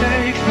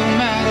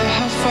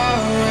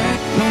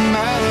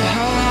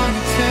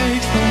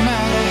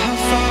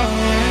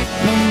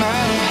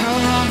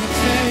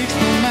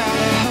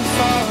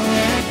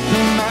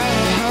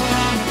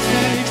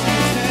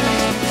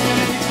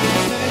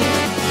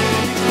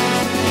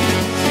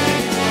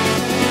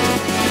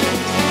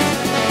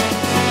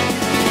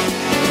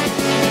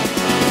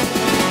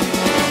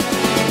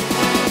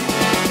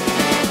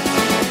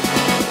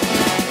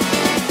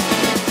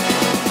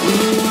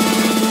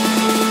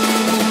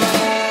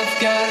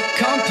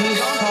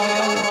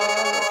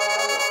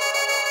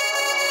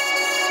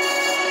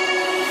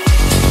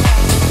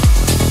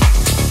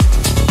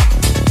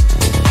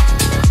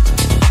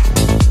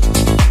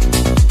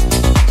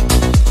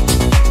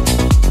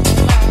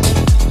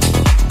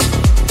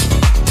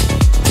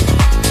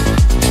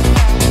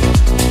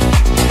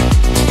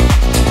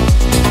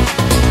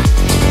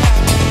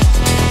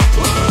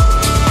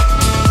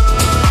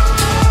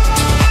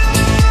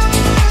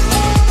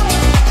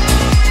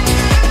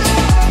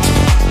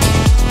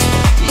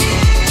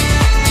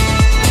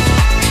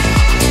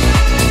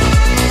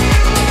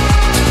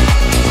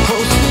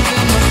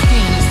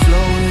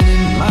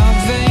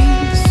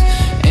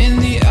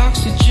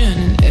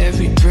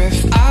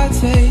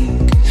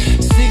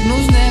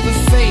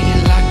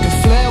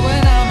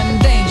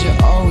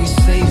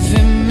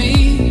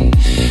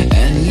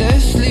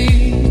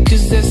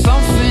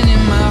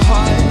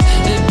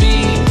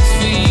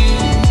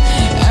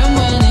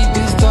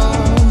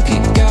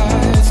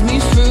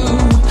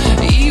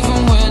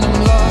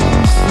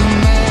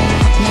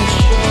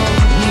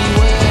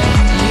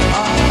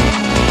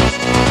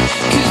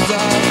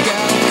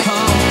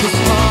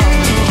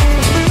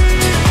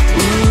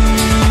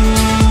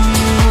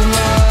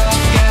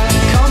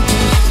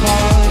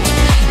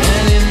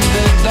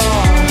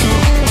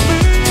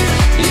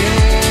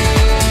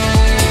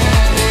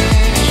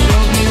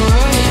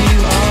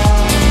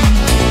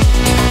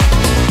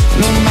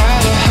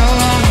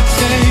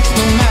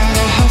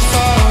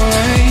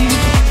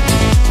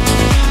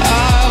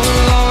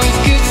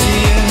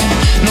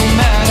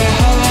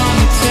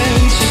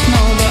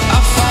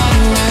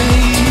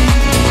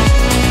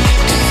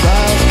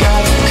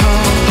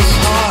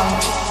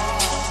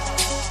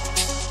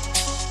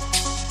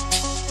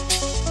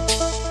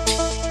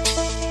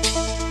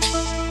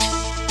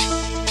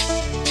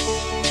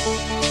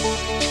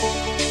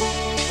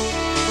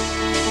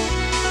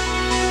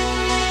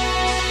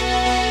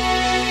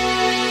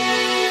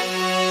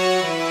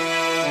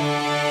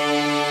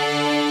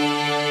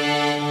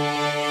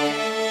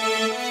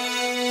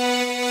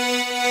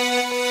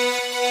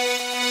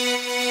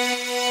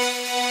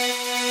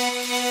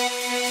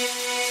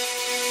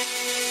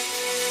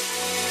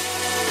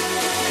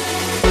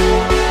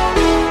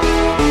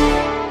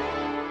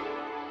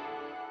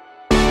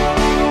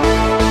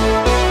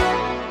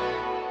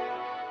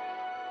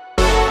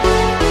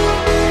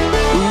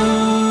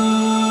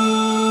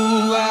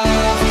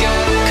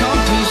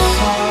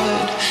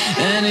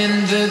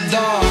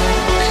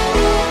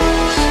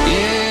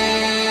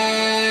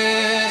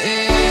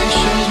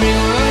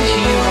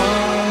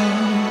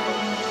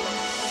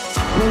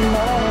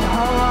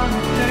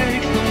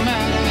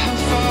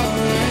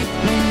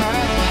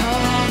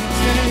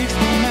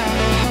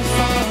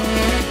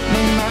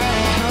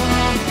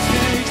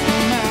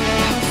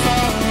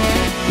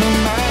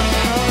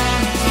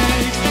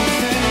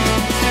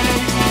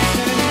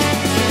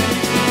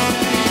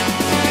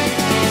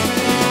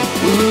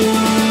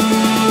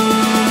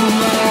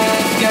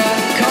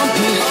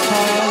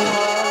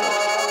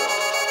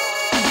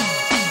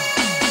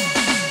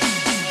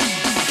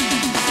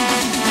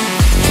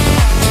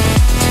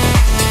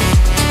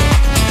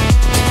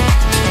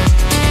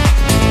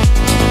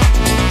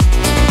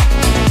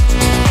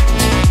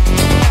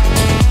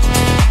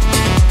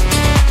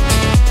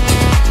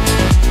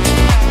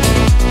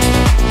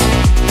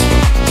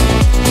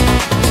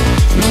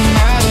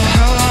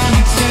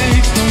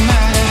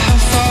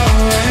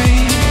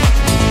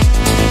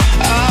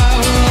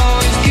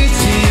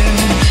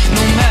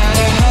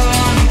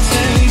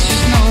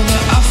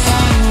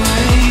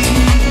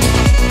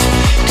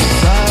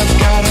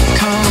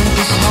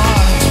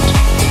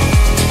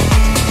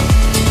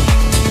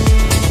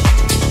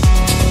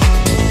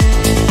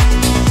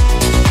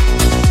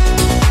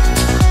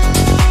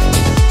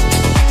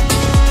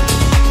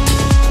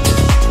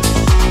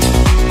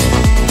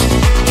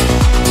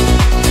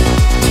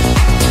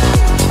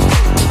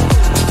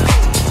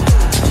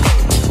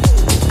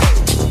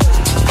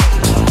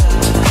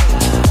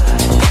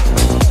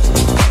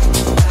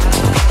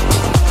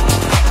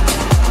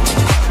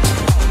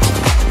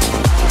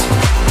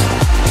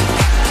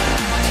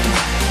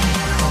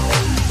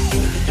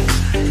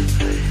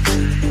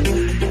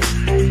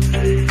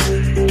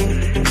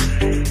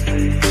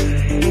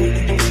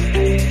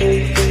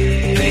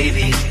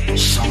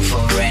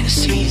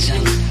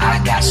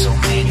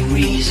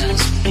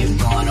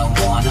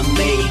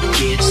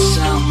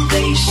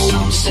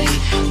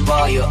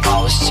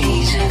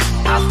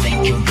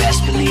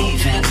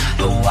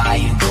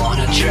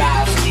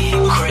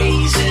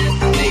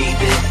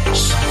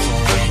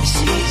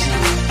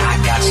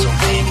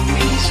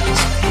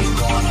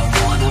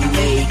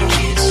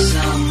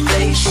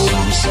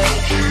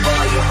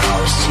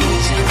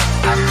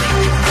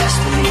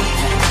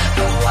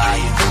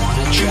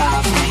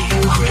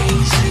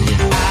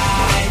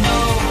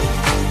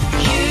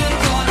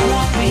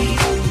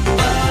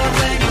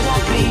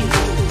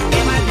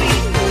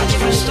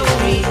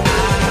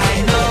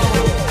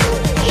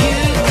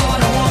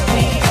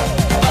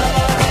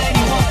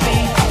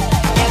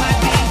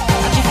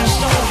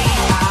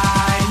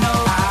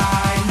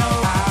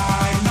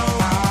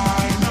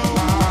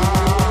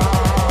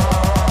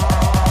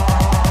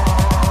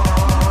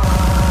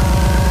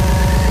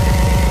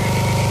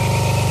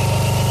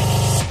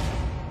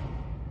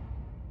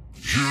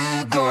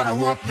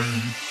want me.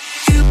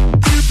 You're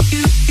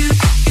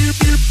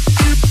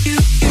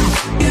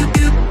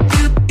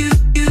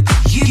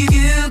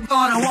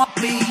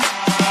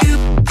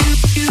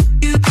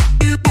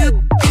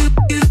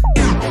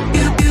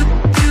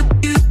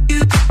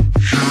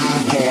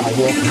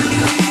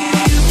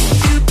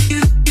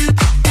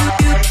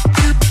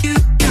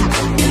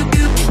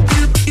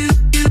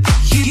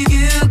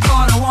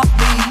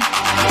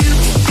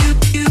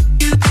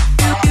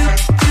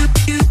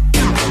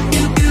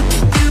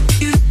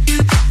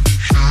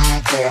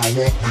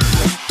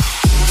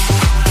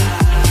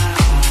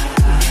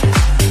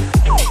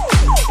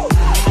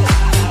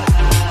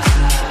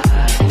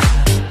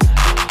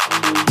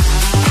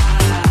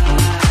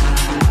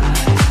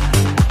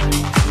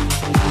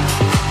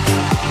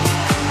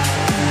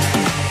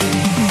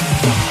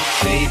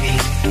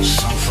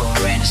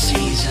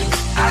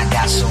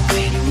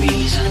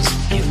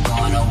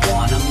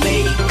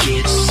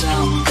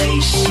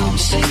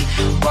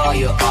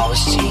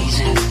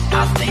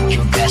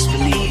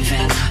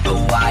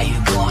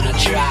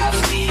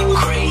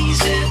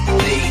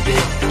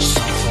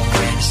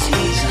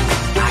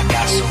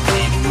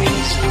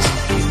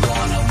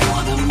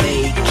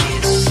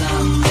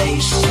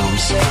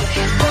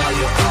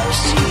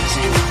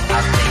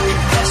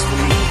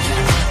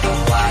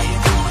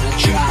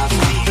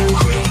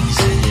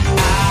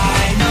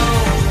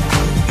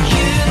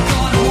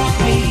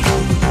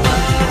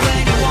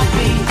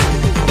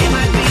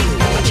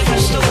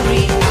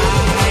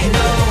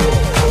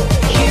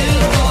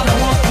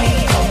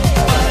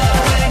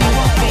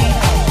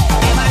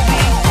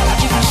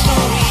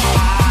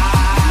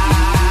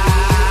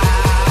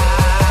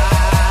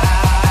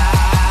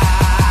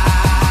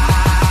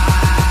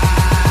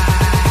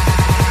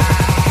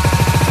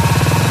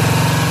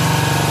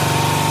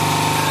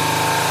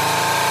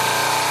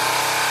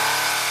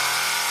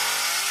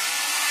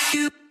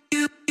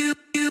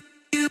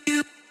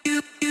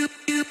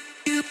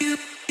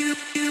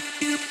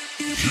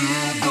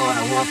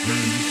gonna want me.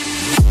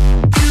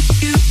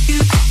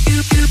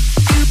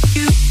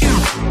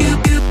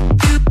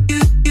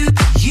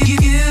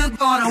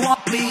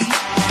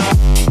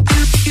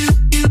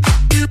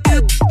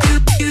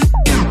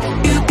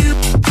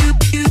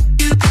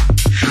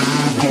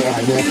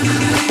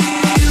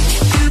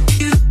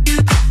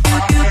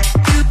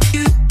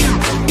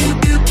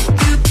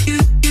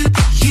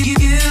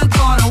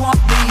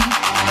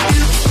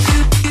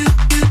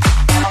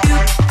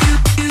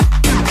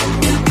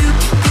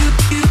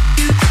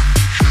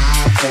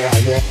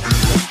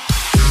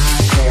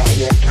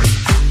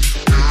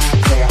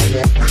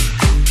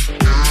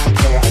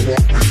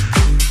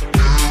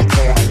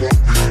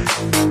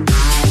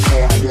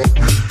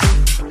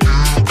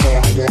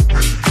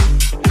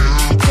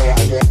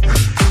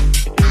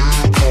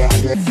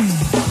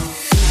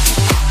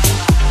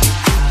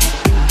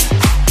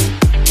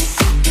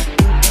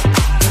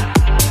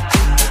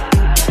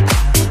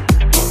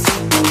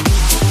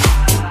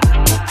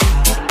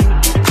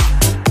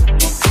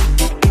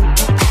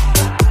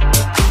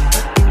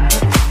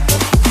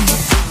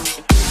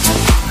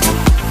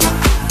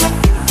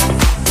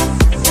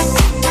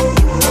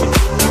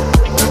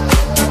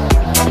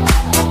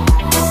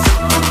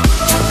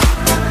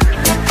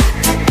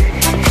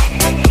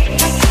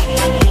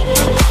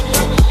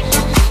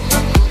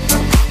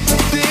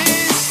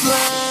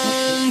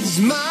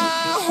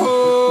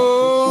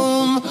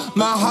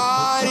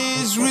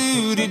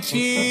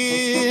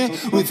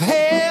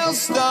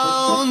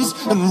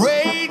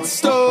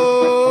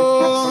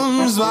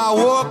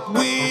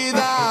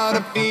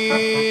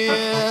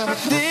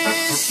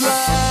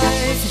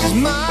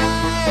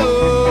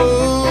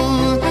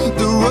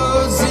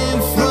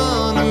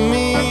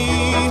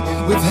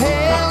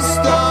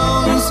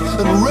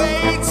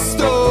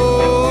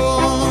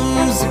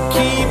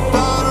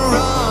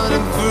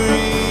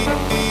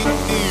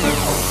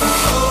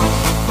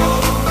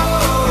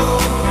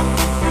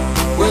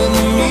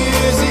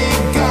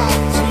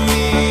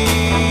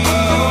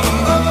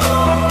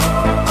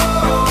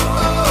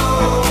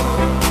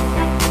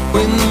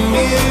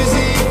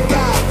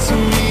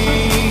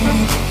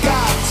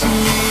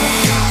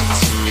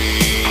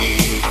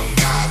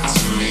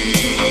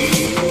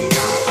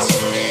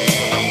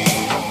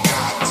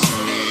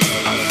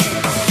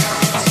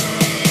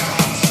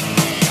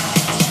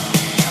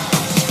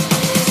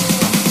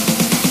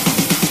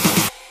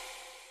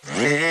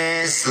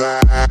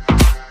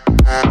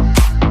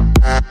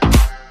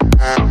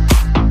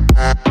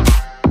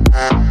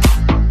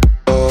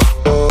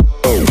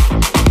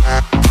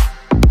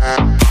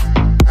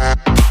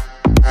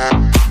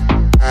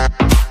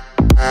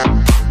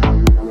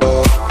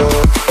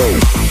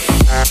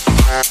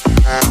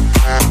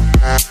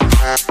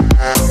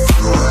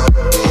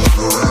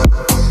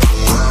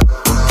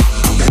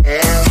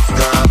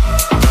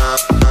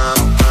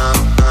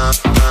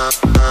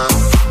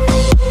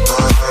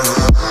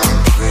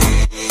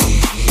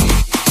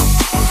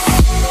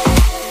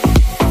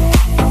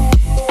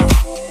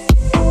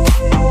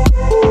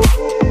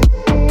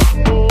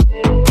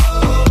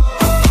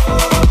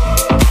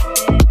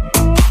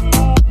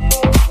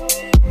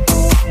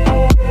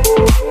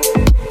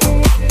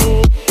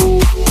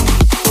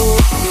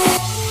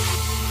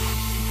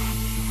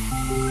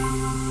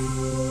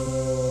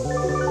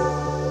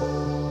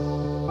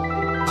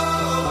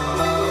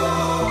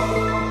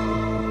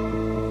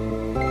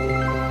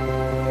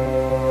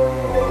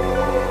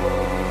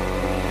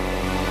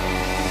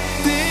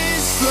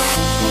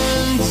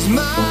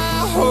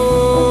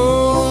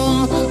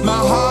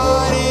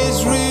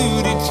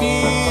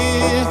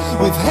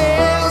 of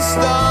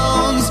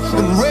hailstones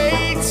and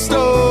rainstorms.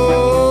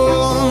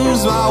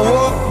 I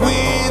walk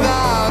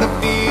without a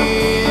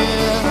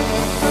fear.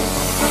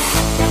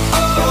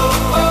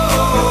 Oh,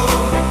 oh,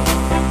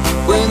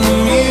 when the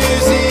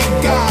music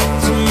got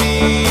to me.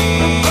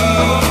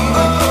 Oh,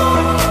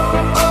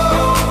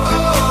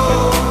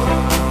 oh,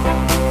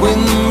 when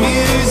the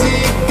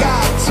music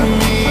got to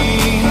me,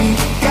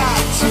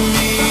 got to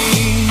me,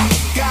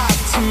 got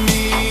to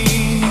me,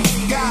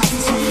 got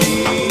to me,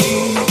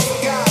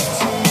 got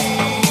to me,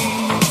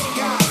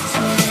 got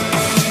to me.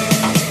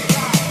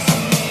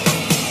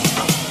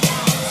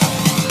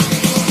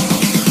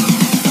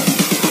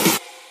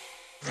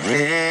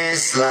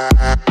 This life.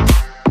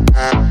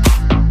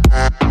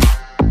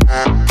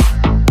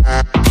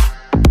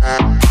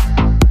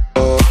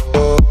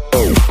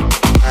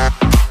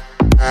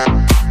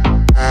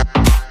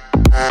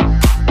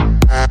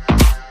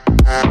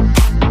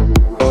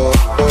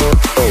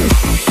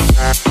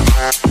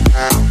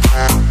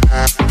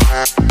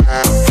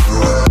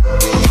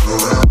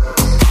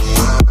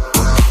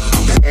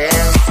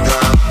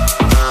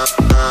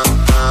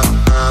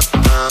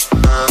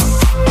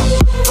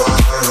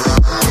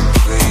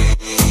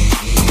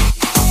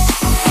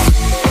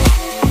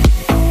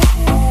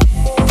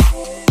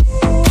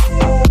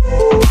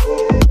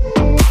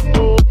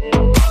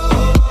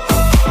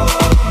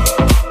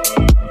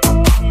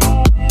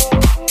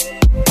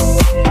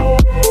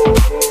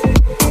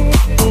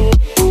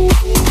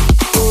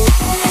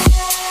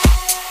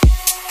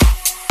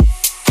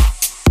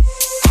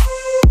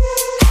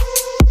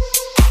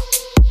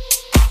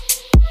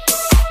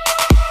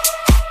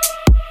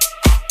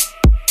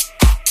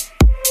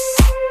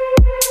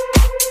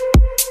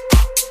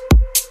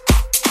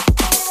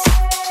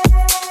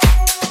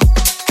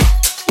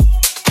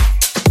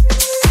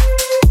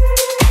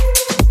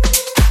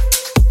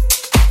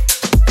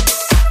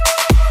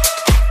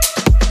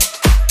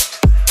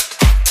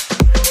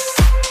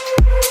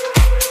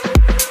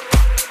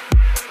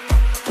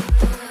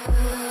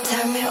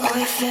 Tell me all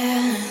your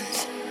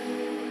feelings.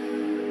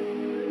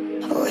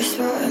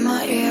 Whisper in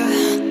my ear.